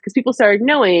pages because people started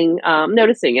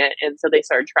noticing it, and so they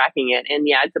started tracking it. And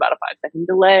yeah, it's about a 5-second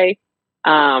delay.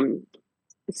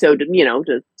 So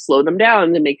to slow them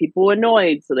down, to make people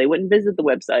annoyed, so they wouldn't visit the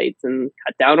websites and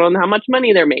cut down on how much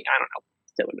money they're making. I don't know,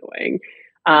 still annoying.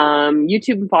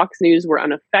 YouTube and Fox News were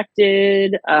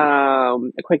unaffected. A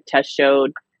quick test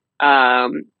showed.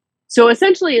 So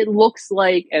essentially, it looks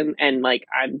like, and like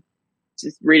I'm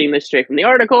just reading this straight from the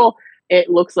article. It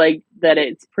looks like that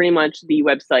it's pretty much the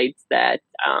websites that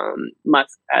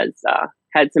Musk has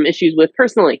had some issues with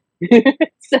personally.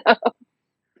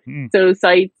 So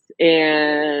sites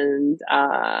and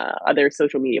other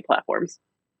social media platforms.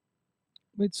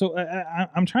 Wait, so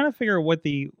I'm trying to figure out what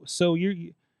it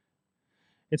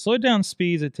slowed down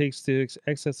speeds it takes to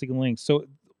accessing links. So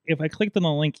if I clicked on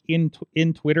the link in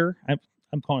Twitter,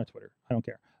 I'm calling it Twitter. I don't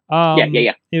care.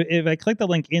 Yeah. If I click the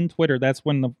link in Twitter, that's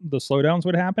when the slowdowns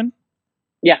would happen?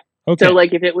 Yeah. Okay. So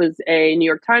like if it was a New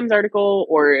York Times article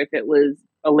or if it was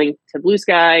a link to Blue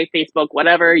Sky, Facebook,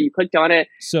 whatever, you clicked on it,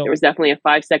 there was definitely a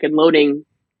 5-second loading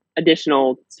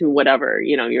additional to whatever,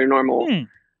 your normal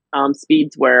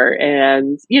speeds were.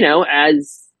 And,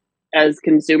 as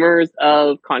consumers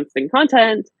of constant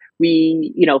content,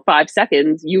 we, 5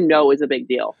 seconds, is a big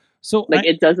deal. So like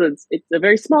it's a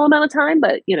very small amount of time,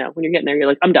 but when you're getting there, you're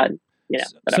like, I'm done.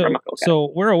 Whatever. I'm not gonna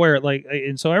so we're aware, like,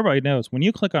 and so everybody knows when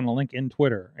you click on a link in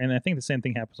Twitter, and I think the same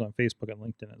thing happens on Facebook and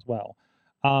LinkedIn as well.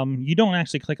 You don't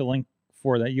actually click a link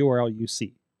for that URL you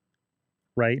see,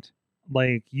 right?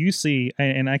 Like you see,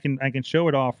 and I can show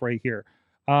it off right here.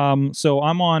 So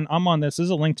I'm on this. This is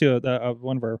a link to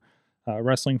one of our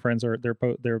wrestling friends.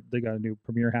 They got a new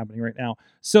premiere happening right now.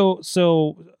 So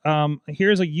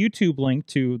here's a YouTube link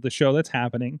to the show that's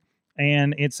happening.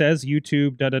 And it says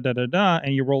YouTube,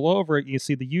 and you roll over it, you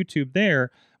see the YouTube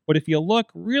there. But if you look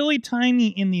really tiny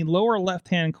in the lower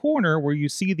left-hand corner where you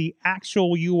see the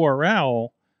actual URL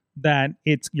that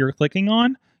you're clicking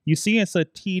on, you see it's a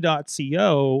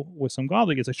t.co with some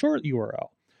gobbledygook. It's a short URL.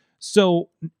 So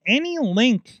any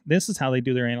link, this is how they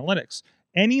do their analytics.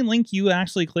 Any link you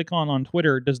actually click on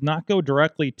Twitter does not go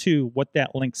directly to what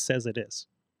that link says it is.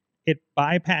 It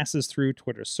bypasses through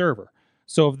Twitter's server.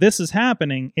 So if this is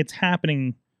happening, it's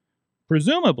happening,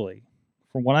 presumably,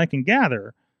 from what I can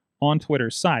gather, on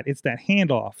Twitter's side. It's that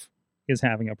handoff is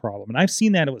having a problem. And I've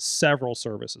seen that with several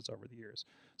services over the years.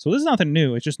 So this is nothing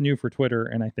new. It's just new for Twitter,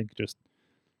 and I think it's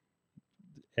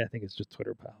just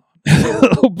Twitter, pal.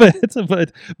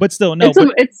 but still, no.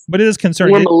 But it is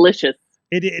concerning. More malicious.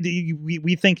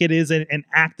 We think it is an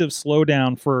active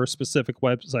slowdown for specific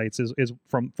websites is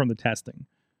from the testing,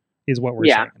 is what we're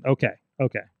saying. Okay.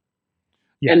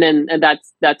 Yeah. And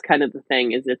that's kind of the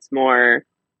thing, is it's more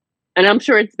And I'm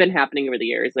sure it's been happening over the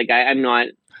years. Like I'm not,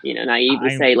 naive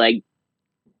to say like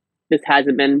this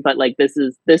hasn't been, but like this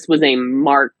was a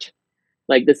marked,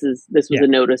 like this was a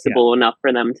noticeable enough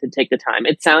for them to take the time.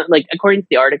 It sounds like, according to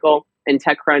the article in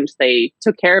TechCrunch, they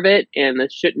took care of it, and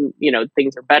this shouldn't,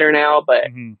 things are better now. But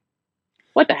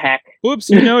what the heck? Oops,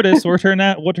 you noticed. We'll turn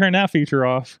that feature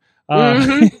off.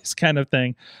 This kind of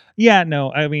thing. Yeah,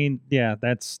 no, I mean, yeah,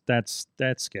 that's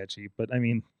sketchy. But I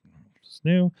mean, it's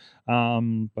new.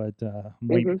 But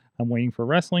I'm waiting for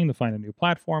wrestling to find a new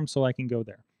platform so I can go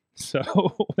there.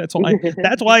 So that's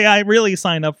why I really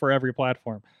sign up for every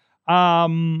platform.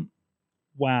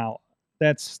 Wow,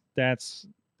 that's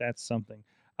something.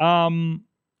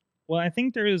 Well, I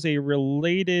think there is a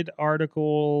related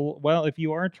article. Well, if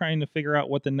you are trying to figure out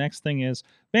what the next thing is,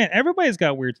 man, everybody's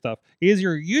got weird stuff. Is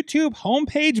your YouTube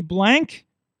homepage blank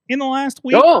in the last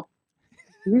week? Oh.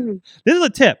 This is a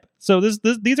tip. So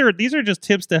these are just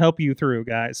tips to help you through,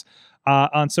 guys,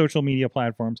 on social media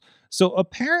platforms. So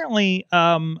apparently,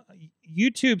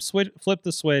 YouTube flipped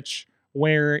the switch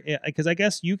where, because I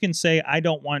guess you can say I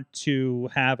don't want to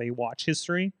have a watch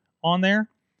history on there.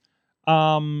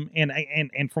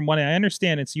 And from what I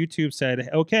understand, it's YouTube said,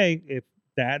 okay, if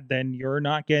that, then you're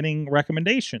not getting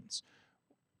recommendations.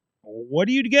 What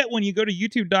do you get when you go to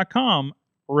youtube.com?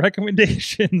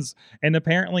 Recommendations. And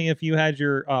apparently, if you had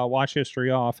your watch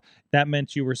history off, that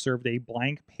meant you were served a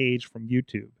blank page from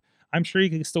YouTube. I'm sure you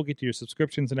can still get to your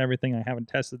subscriptions and everything. I haven't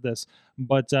tested this,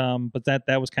 but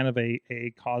that was kind of a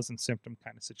cause and symptom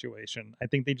kind of situation. I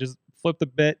think they just flipped a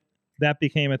bit. That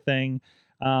became a thing.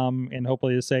 And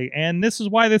hopefully to say, and this is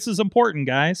why this is important,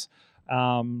 guys.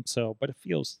 But it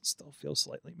still feels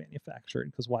slightly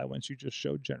manufactured, because why wouldn't you just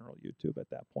show general YouTube at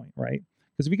that point, right?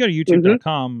 Because if you go to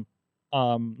youtube.com,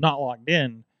 not logged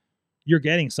in, you're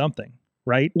getting something,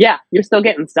 right? Yeah, you're still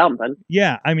getting something.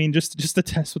 Yeah, I mean, just to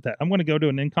test with that, I'm going to go to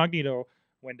an incognito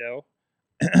window,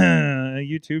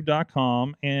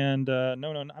 youtube.com, and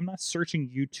no, I'm not searching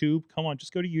YouTube. Come on,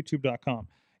 just go to youtube.com,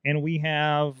 and we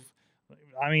have.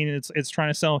 I mean, it's trying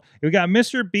to sell. We got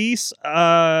Mr. Beast. We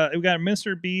got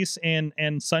Mr. Beast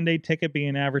and Sunday Ticket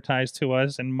being advertised to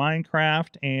us, and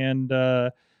Minecraft, and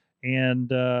a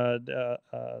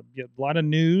lot of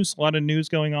news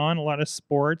going on, a lot of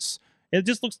sports. It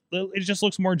just looks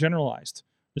more generalized.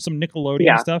 There's some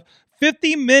Nickelodeon stuff.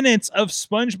 50 minutes of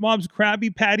SpongeBob's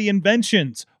Krabby Patty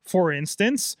inventions, for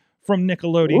instance, from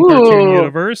Nickelodeon Cartoon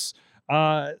Universe.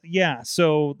 So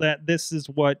that this is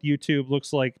what YouTube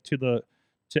looks like to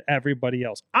everybody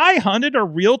else. I hunted a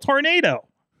real tornado.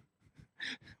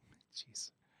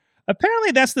 Jeez.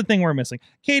 Apparently that's the thing we're missing.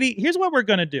 Katie, here's what we're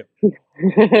going to do.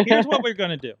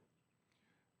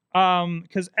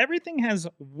 Because everything has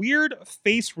weird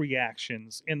face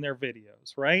reactions in their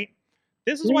videos, right?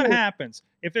 This is what happens.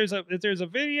 If there's a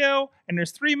video and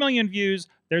there's 3 million views,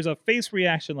 there's a face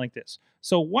reaction like this.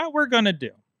 So what we're going to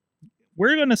do,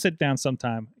 we're going to sit down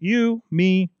sometime, you,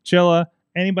 me, Chilla,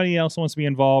 anybody else who wants to be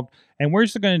involved, and we're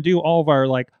just going to do all of our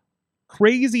like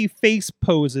crazy face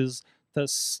poses to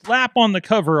slap on the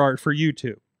cover art for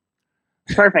YouTube.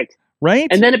 Perfect. Right?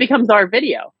 And then it becomes our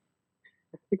video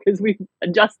because we've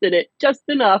adjusted it just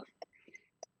enough.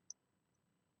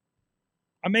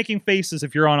 I'm making faces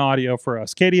if you're on audio for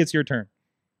us. Katie, it's your turn.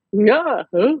 Yeah.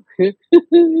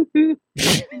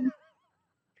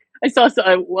 I saw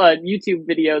a YouTube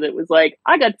video that was like,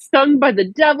 I got stung by the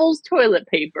devil's toilet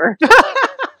paper.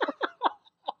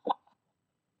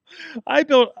 I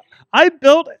built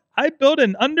a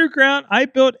underground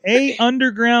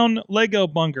Lego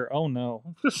bunker. Oh no.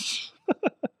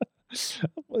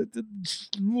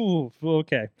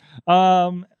 Okay.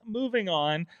 Moving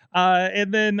on.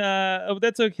 And then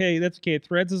that's okay. That's okay.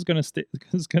 Threads is gonna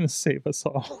save us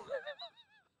all.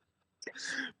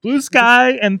 Blue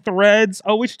Sky and Threads.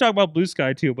 Oh, we should talk about Blue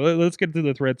Sky too, but let's get to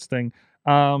the Threads thing.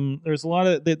 There's a lot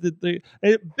of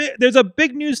there's a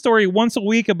big news story once a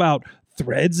week about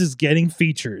Threads is getting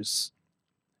features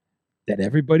that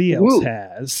everybody else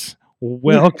has.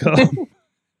 Welcome.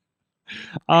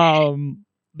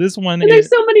 This one. And there's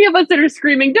so many of us that are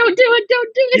screaming, "Don't do it!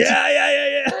 Don't do it!"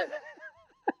 Yeah.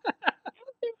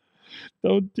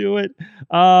 Don't do it.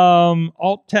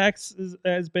 Alt text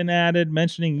has been added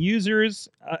mentioning users.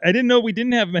 I didn't know we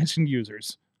didn't have mentioned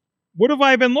users. What have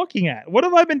I been looking at? What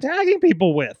have I been tagging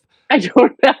people with? I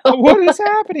don't know. What is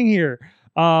happening here?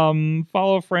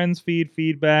 Follow friends,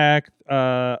 feedback.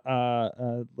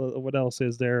 What else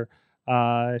is there?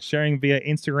 Sharing via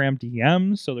Instagram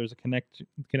DMs. So there's a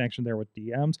connection there with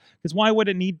DMs. Because why would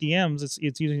it need DMs?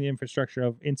 It's using the infrastructure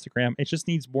of Instagram. It just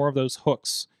needs more of those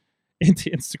hooks into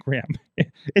Instagram.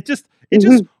 It just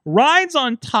rides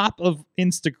on top of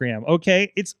Instagram.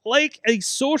 Okay, it's like a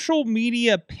social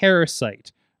media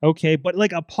parasite. Okay, but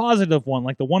like a positive one,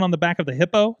 like the one on the back of the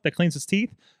hippo that cleans its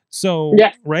teeth. So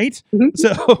Yes. right, Mhm.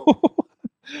 so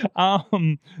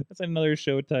that's another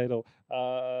show title.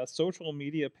 Social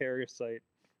media parasite,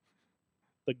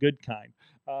 the good kind.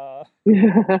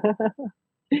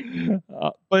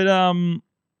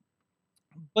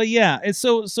 But yeah, it's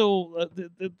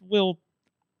we'll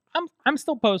I'm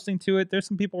still posting to it. There's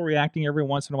some people reacting every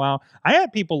once in a while. I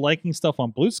had people liking stuff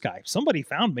on Blue Sky. Somebody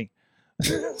found me.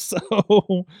 So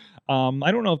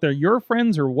I don't know if they're your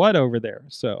friends or what over there.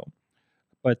 So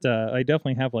but I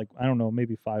definitely have like, I don't know,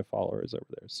 maybe 5 followers over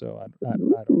there. So I don't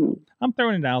know. I'm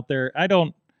throwing it out there.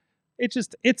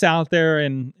 It's out there,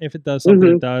 and if it does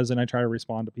something, it does, and I try to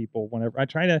respond to people whenever I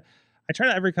try to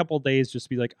every couple of days just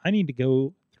be like, I need to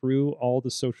go through all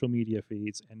the social media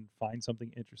feeds and find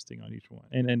something interesting on each one,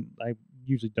 and I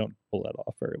usually don't pull that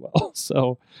off very well.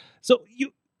 So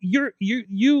you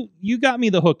got me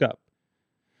the hookup.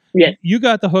 Yes. You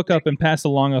got the hookup and passed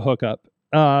along a hookup.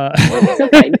 So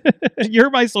kind. You're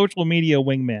my social media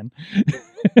wingman.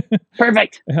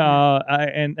 Perfect.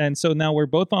 And so now we're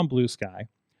both on Blue Sky.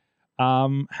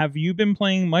 Have you been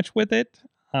playing much with it?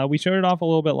 We showed it off a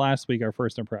little bit last week, our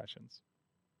first impressions.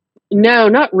 No,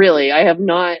 not really. I have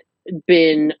not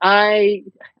been. I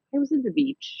was at the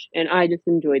beach, and I just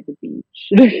enjoyed the beach.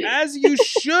 As you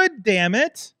should, damn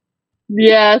it.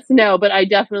 Yes, no, but I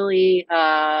definitely.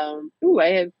 I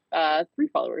have 3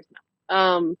 followers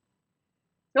now.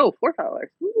 4 followers.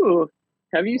 Ooh,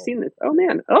 have you seen this? Oh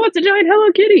man! Oh, it's a giant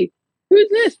Hello Kitty. Who's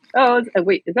this? Oh,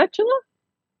 wait, is that Chilla?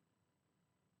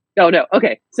 Oh no.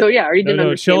 Okay, so yeah, I already didn't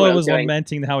understand. Chilla what I was doing.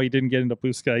 lamenting how he didn't get into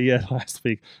Blue Sky yet last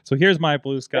week. So here's my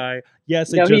Blue Sky.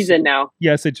 Yes, he's in now.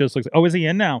 Yes, it just looks. Oh, is he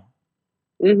in now?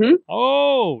 Mm-hmm.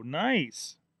 Oh,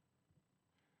 nice.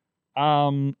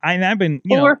 I've been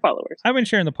 4 followers. I've been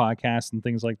sharing the podcast and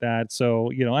things like that.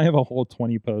 So I have a whole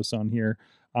 20 posts on here.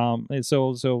 And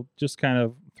so just kind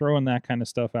of throwing that kind of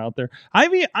stuff out there.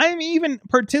 I'm even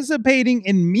participating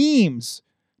in memes.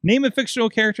 Name a fictional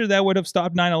character that would have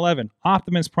stopped 9/11.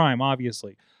 Optimus Prime,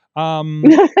 obviously.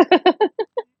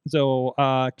 So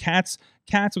cats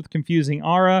with confusing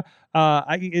aura.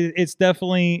 It's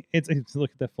definitely look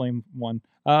at the flame one.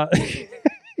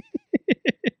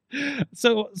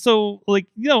 So like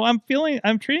I'm treating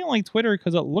it like Twitter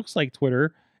because it looks like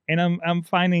Twitter, and I'm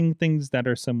finding things that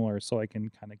are similar so I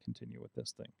can kind of continue with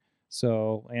this thing.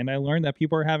 So, and I learned that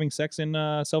people are having sex in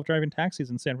self-driving taxis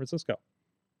in San Francisco.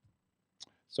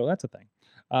 So that's a thing.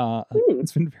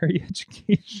 It's been very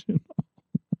educational.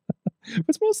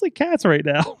 It's mostly cats right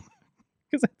now.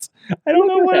 Because I don't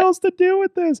know what else to do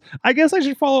with this. I guess I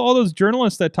should follow all those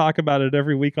journalists that talk about it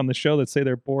every week on the show that say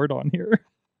they're bored on here.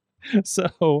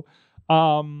 So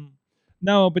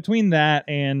no, between that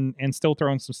and still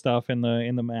throwing some stuff in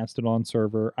the Mastodon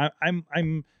server,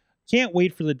 I'm can't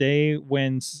wait for the day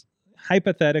when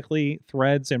hypothetically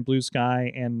Threads and Blue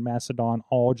Sky and Mastodon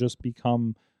all just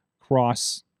become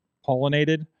cross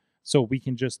pollinated, so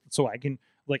I can,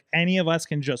 like, any of us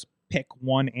can just pick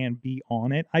one and be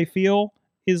on it. I feel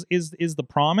is the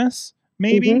promise,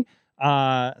 maybe.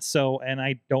 So, and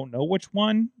I don't know which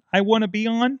one I want to be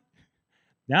on.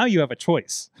 Now you have a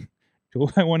choice. Do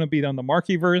I want to be on the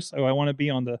Marky verse? Or I want to be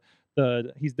on the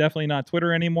he's definitely not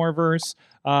Twitter anymore verse,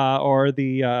 or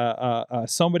the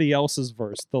somebody else's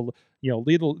verse, the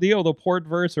Leo Laporte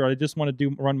verse, or I just want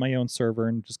to run my own server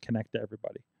and just connect to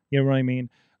everybody. You know what I mean?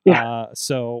 Yeah.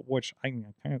 So, which I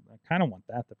kind of want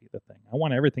that to be the thing. I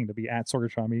want everything to be at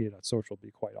sorgatronmedia.social, to be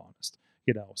quite honest.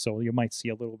 So you might see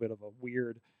a little bit of a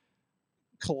weird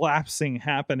collapsing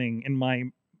happening in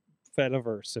my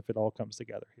Fediverse if it all comes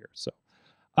together here. So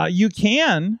you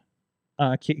can,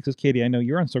 because Katie, I know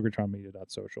you're on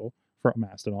sorgatronmedia.social for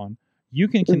Mastodon. You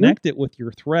can connect it with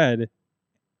your thread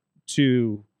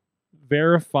to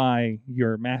verify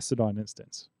your Mastodon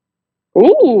instance.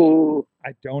 Ooh!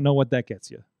 I don't know what that gets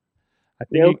you.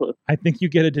 I think you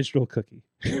get a digital cookie.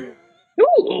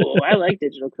 Ooh, I like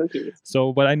digital cookies.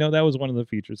 So, but I know that was one of the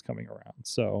features coming around.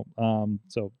 So,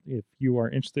 so if you are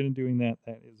interested in doing that,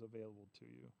 that is available to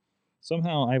you.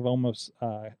 Somehow I've almost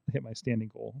hit my standing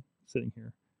goal sitting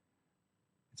here.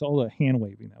 It's all the hand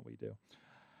waving that we do.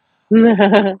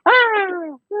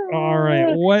 All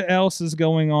right. What else is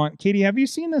going on? Katie, have you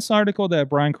seen this article that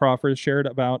Brian Crawford shared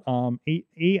about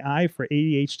AI for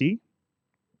ADHD?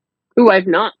 Ooh, I've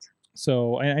not.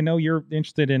 So I know you're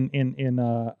interested in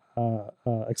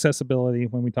accessibility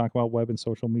when we talk about web and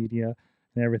social media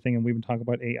and everything, and we've been talking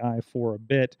about AI for a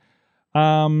bit.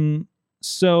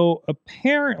 So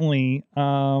apparently,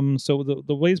 so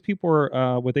the ways people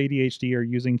are with ADHD are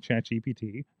using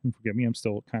ChatGPT. And forgive me, I'm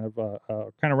still kind of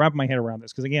wrapping my head around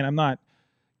this because again, I'm not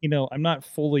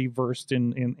fully versed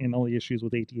in all the issues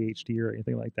with ADHD or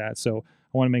anything like that. So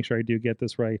I want to make sure I do get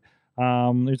this right.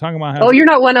 They're talking about how. Oh, you're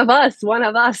not one of us. One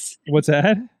of us. What's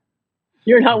that?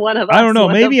 You're not one of us. I don't know.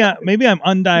 Maybe I'm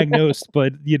undiagnosed,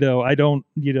 but I don't.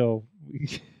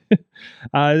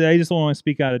 I just don't want to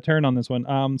speak out of turn on this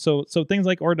one. So things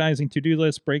like organizing to-do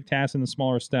lists, break tasks into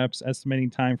smaller steps, estimating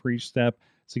time for each step,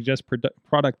 suggest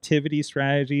productivity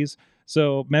strategies.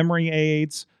 So memory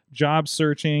aids, job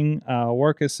searching,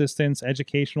 work assistance,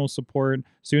 educational support.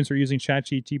 Students are using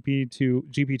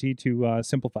GPT to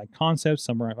simplify concepts,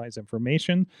 summarize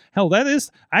information. Hell, that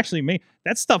is actually me.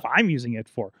 That's stuff I'm using it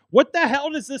for. What the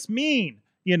hell does this mean?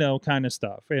 Kind of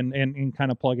stuff, and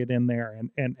kind of plug it in there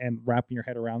and wrapping your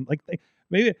head around like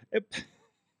maybe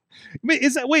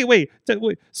is that wait.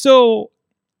 So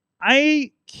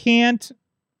I can't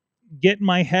get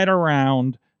my head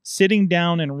around sitting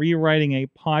down and rewriting a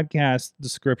podcast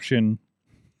description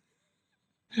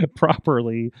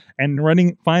properly and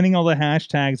finding all the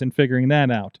hashtags and figuring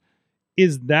that out.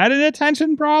 Is that an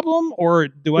attention problem, or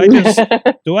do I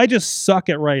just suck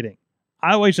at writing?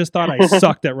 I always just thought I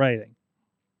sucked at writing.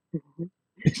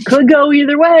 Could go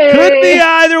either way. Could be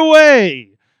either way.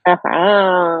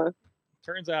 Uh-huh.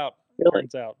 Turns out.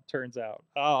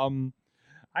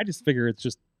 I just figure it's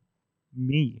just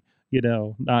me,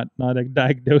 not a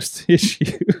diagnosed issue.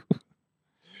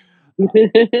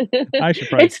 I should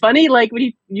probably. It's funny, like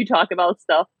when you talk about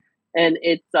stuff, and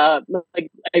it's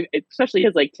especially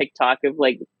as like TikTok of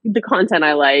like the content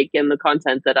I like and the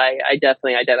content that I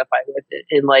definitely identify with it,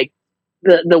 and like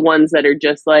the ones that are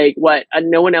just like what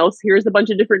no one else hears a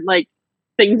bunch of different like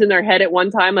things in their head at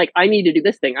one time. Like, I need to do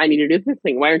this thing. I need to do this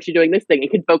thing. Why aren't you doing this thing? You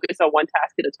can focus on one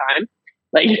task at a time.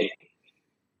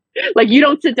 Like you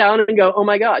don't sit down and go, oh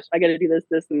my gosh, I got to do this,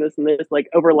 and this, and this, like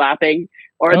overlapping.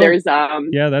 Or there's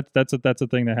that's a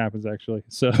thing that happens actually.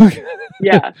 So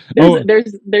yeah,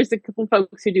 there's a couple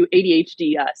folks who do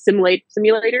ADHD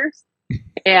simulators,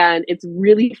 and it's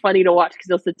really funny to watch because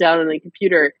they'll sit down on the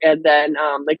computer and then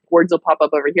like words will pop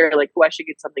up over here like, oh, I should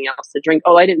get something else to drink.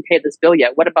 Oh, I didn't pay this bill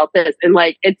yet. What about this? And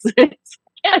like it's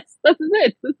yes, this is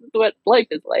it. This is what life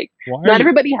is like. Not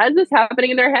everybody has this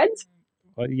happening in their heads.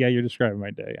 Well, yeah, you're describing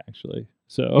my day actually.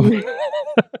 So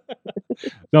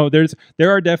no, there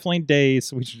are definitely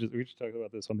days. We should talk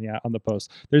about this on the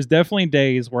post. There's definitely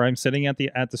days where I'm sitting at the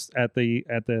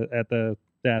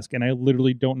desk and I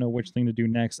literally don't know which thing to do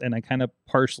next, and I kind of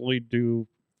partially do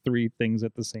 3 things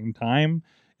at the same time,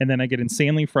 and then I get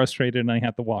insanely frustrated and I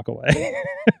have to walk away.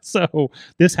 So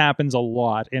this happens a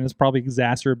lot, and it's probably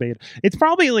exacerbated. It's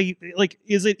probably like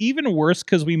is it even worse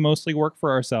because we mostly work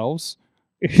for ourselves?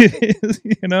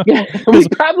 Yeah, we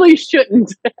probably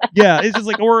shouldn't. Yeah, it's just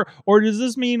like, or does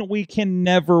this mean we can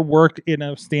never work in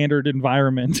a standard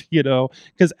environment?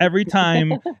 Because every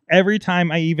time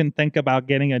I even think about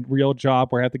getting a real job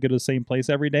where I have to go to the same place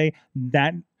every day,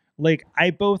 that like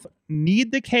I both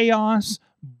need the chaos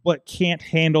but can't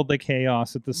handle the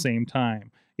chaos at the same time.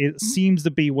 It seems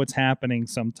to be what's happening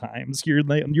sometimes.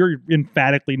 You're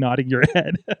emphatically nodding your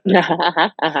head.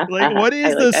 Like, what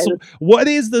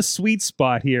is the sweet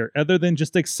spot here, other than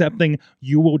just accepting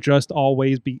you will just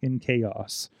always be in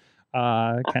chaos,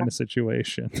 kind of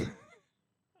situation? That's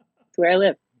where I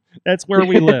live. That's where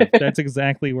we live. That's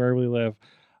exactly where we live.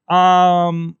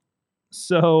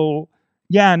 So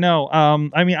yeah, no.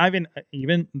 I mean,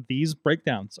 even these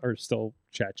breakdowns are still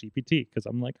ChatGPT because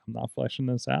I'm not fleshing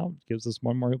this out. It gives us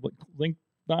one more link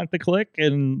not to click,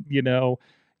 and we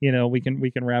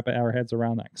can wrap our heads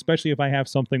around that. Especially if I have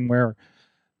something where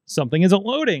something isn't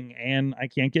loading and I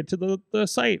can't get to the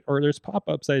site, or there's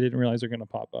pop-ups I didn't realize are going to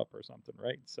pop up or something,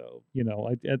 right? So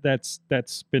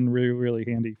that's been really, really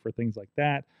handy for things like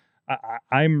that.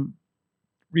 I'm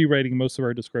rewriting most of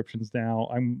our descriptions now.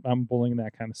 I'm bullying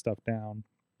that kind of stuff down.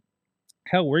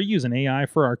 Hell, we're using AI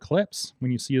for our clips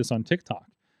when you see us on TikTok.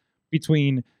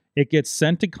 Between it gets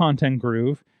sent to Content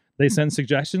Groove, they send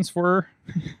suggestions for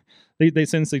they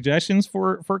send suggestions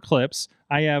for clips.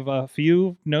 I have a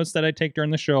few notes that I take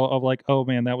during the show of like, oh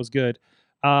man, that was good.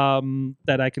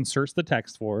 That I can search the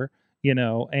text for,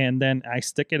 and then I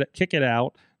kick it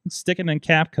out, stick it in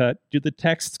CapCut, do the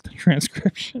text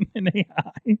transcription in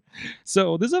AI.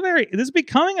 So this is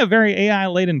becoming a very AI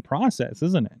laden process,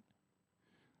 isn't it?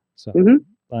 So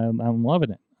I'm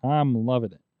loving it. I'm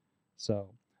loving it.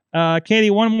 So, Katie,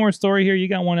 one more story here. You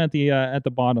got one at the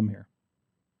bottom here.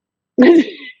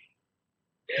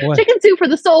 Chicken Soup for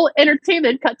the Soul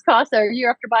Entertainment cuts costs a year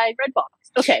after buying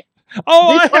Redbox. Okay.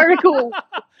 Oh, this article.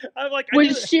 I'm like,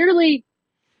 was sheerly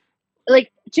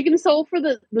like Chicken Soul for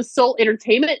the Soul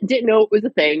Entertainment didn't know it was a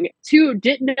thing. 2,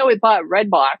 didn't know it bought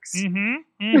Redbox.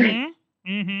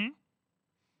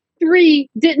 3,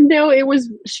 didn't know it was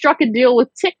struck a deal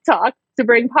with TikTok to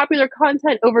bring popular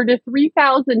content over to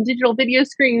 3,000 digital video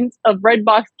screens of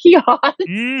Redbox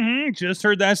kiosks. Just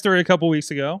heard that story a couple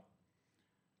weeks ago.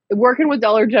 Working with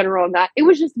Dollar General on that, it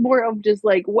was just more of just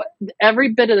like what every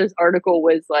bit of this article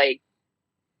was like,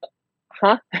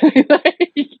 huh?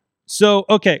 So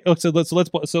okay, so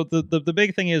the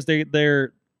big thing is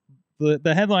the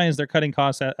headline is they're cutting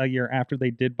costs a year after they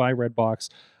did buy Redbox.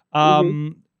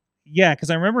 Yeah, because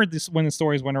I remember this when the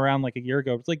stories went around like a year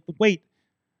ago. It's like, wait,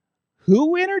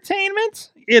 who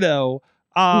entertainment?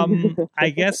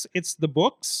 I guess it's the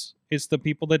books. It's the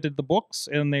people that did the books,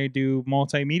 and they do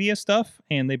multimedia stuff,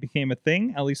 and they became a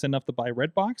thing, at least enough to buy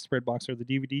Redbox. Redbox are the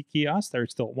DVD kiosks. They're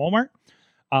still at Walmart.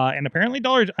 And apparently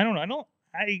Dollar, I don't know.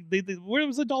 Where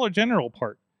was the Dollar General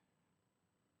part?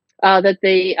 That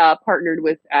they partnered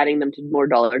with adding them to more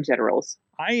Dollar Generals.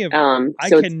 So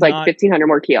it's like 1,500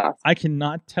 more kiosks. I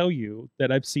cannot tell you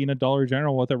that I've seen a Dollar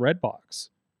General with a Redbox.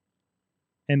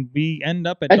 And we end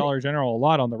up at Dollar General a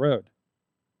lot on the road.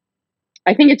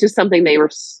 I think it's just something they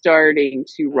were starting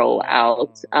to roll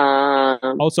out.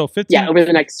 Also, over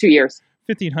the next 2 years.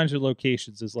 1,500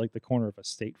 locations is like the corner of a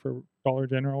state for Dollar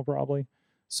General, probably.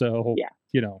 So, yeah,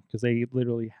 because they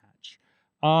literally hatch.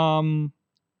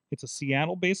 It's a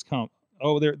Seattle-based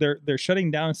they're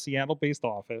shutting down a Seattle-based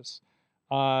office.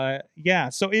 Yeah,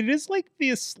 so it is like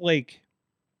this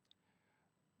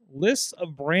list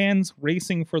of brands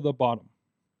racing for the bottom.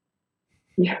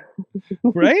 Yeah.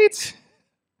 Right?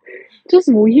 Just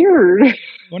weird.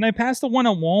 When I pass the one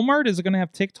at Walmart, is it going to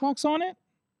have TikToks on it?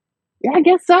 Yeah, I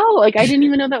guess so. Like, I didn't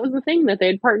even know that was the thing, that they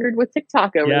had partnered with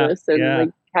TikTok over this, and like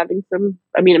having some.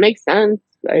 I mean, it makes sense.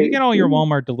 You get all your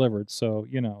Walmart delivered, so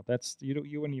that's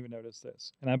you wouldn't even notice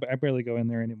this. And I barely go in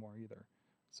there anymore either.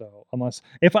 So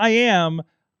if I am,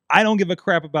 I don't give a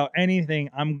crap about anything.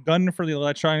 I'm gunning for the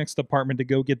electronics department to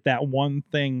go get that one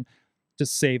thing to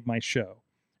save my show.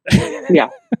 Yeah.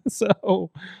 So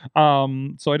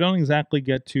I don't exactly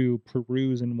get to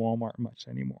peruse in Walmart much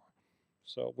anymore.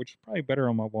 So, which is probably better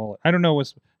on my wallet. I don't know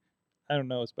what's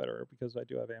better because I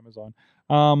do have Amazon.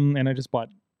 And I just bought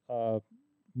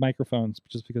microphones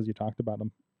just because you talked about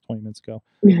them 20 minutes ago.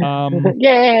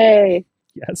 Yay!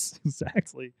 Yes,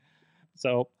 exactly.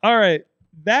 So, all right,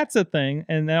 that's a thing,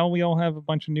 and now we all have a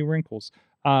bunch of new wrinkles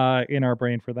in our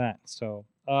brain for that. So,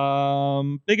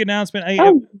 big announcement.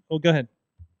 Go ahead.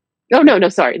 Oh, no,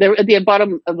 sorry. There at the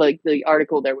bottom of like the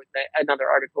article, there was another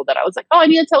article that I was like, oh, I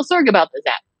need to tell Sorg about this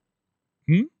app.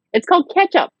 It's called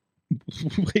Ketchup.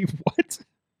 Wait, what?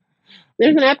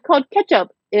 There's an app called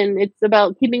Ketchup, and it's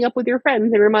about keeping up with your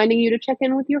friends and reminding you to check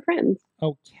in with your friends.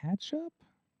 Oh, Ketchup?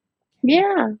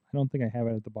 Yeah. I don't think I have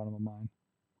it at the bottom of mine.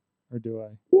 Or do I?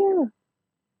 Yeah.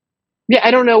 Yeah,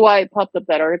 I don't know why it popped up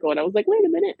that article, and I was like, wait a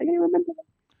minute, I gotta remember that.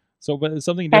 So, but it's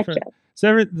something different.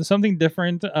 Something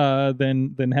different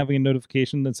than having a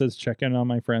notification that says check in on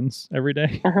my friends every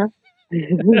day.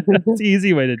 It's the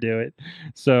easy way to do it.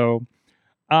 So,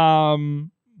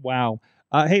 wow.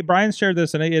 Hey, Brian shared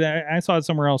this, and I saw it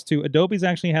somewhere else too. Adobe's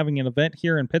actually having an event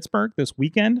here in Pittsburgh this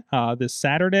weekend, this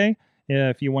Saturday.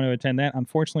 If you want to attend that,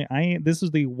 unfortunately, this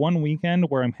is the one weekend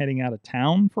where I'm heading out of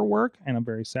town for work, and I'm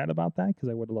very sad about that because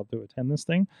I would love to attend this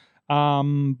thing.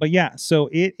 But yeah, so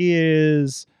it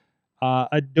is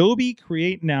Adobe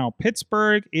Create Now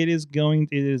Pittsburgh. It is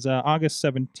August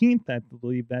 17th. I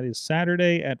believe that is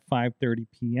Saturday at 5:30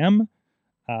 p.m.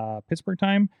 Pittsburgh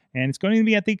time, and it's going to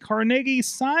be at the Carnegie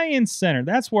Science Center.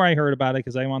 That's where I heard about it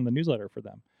because I'm on the newsletter for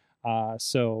them.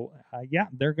 Yeah,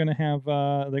 they're gonna have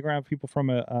people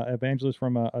from evangelists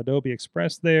from Adobe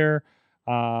Express there,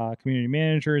 community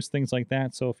managers, things like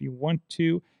that. So if you want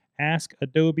to ask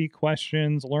Adobe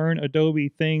questions, learn Adobe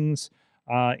things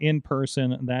in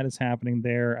person, that is happening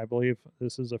there. I believe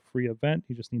this is a free event.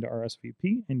 You just need to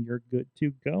RSVP, and you're good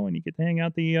to go. And you get to hang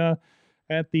out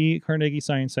at the Carnegie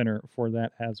Science Center for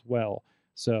that as well.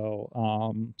 So,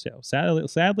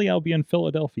 sadly, I'll be in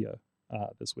Philadelphia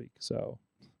this week. So.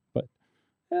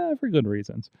 For good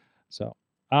reasons. So,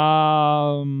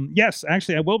 yes,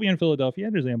 actually, I will be in Philadelphia.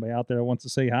 If there's anybody out there that wants to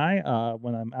say hi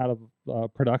when I'm out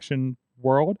of production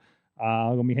world,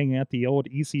 I'm going to be hanging at the old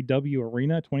ECW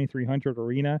Arena, 2300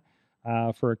 Arena,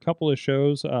 for a couple of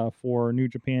shows for New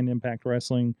Japan Impact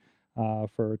Wrestling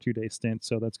for a 2-day stint.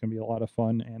 So that's going to be a lot of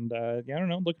fun. And I don't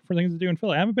know, looking for things to do in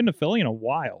Philly. I haven't been to Philly in a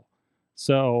while.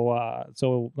 So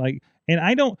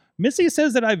Missy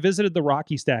says that I visited the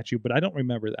Rocky statue, but I don't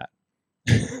remember that.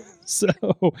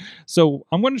 So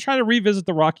I'm going to try to revisit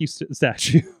the Rocky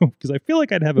statue because I feel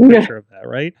like I'd have a picture of that,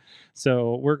 right?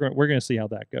 So we're going to see how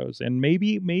that goes, and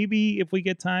maybe if we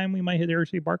get time, we might hit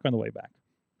Hershey Park on the way back.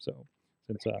 So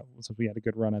since we had a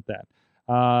good run at that,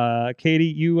 Katie,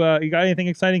 you got anything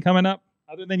exciting coming up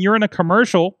other than you're in a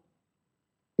commercial?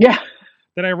 Yeah,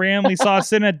 that I randomly saw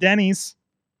sitting at Denny's.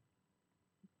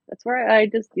 That's where I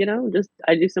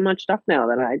I do so much stuff now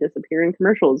that I disappear in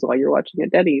commercials while you're watching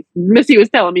at Denny's. Missy was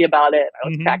telling me about it. I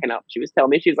was cracking up. She was telling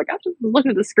me, she was like, I just was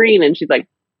looking at the screen, and she's like,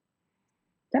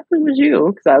 definitely was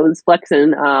you, because I was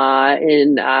flexing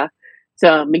so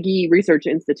McGee Research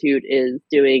Institute is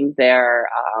doing their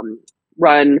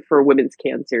run for women's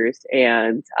cancers,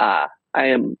 and I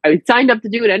signed up to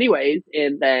do it anyways,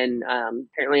 and then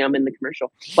apparently I'm in the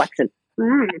commercial flexing.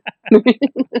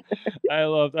 I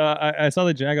loved. I saw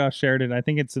the Jagoff shared it. I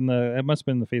think it's it must have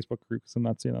been in the Facebook group because I'm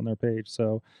not seeing it on their page.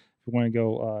 So if you want to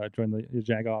go join the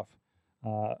Jagoff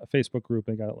Facebook group,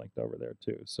 they got it linked over there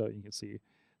too, so you can see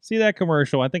that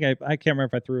commercial. I think I can't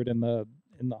remember if I threw it in the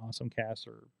AwesomeCast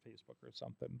or Facebook or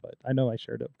something, but I know I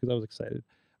shared it because I was excited.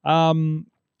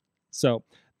 So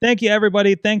thank you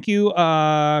everybody. Thank you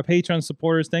Patreon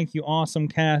supporters. Thank you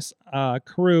AwesomeCast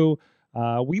crew.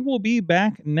 We will be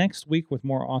back next week with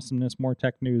more awesomeness, more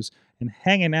tech news, and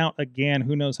hanging out again.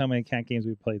 Who knows how many cat games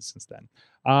we've played since then.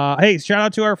 Hey, shout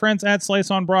out to our friends at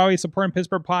Slice on Broadway, supporting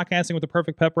Pittsburgh podcasting with the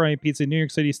perfect pepperoni pizza, New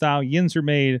York City style. Yins are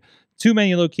made. Too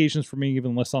many locations for me to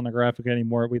even list on the graphic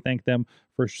anymore. We thank them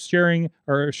for sharing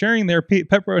their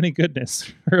pepperoni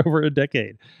goodness for over a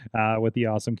decade with the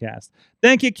AwesomeCast.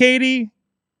 Thank you, Katie.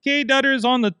 Kate Dutters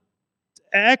on the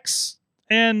X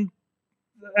and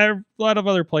a lot of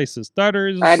other places.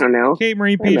 Dutters, I don't know. Kate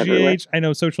Marie PGH. I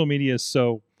know social media is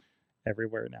so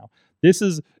everywhere now. This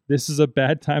is a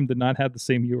bad time to not have the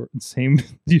same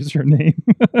username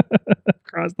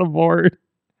across the board.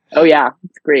 Oh yeah,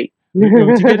 it's great.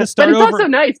 To get to start but it's over, also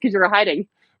nice because you're hiding.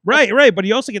 Right. But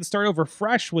you also get to start over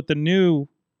fresh with the new,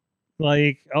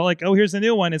 oh, here's the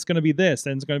new one. It's going to be this,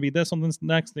 and it's going to be this on this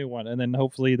next new one, and then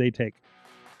hopefully they take.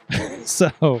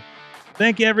 So.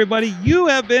 Thank you, everybody. You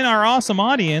have been our awesome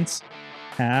audience.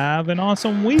 Have an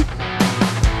awesome week.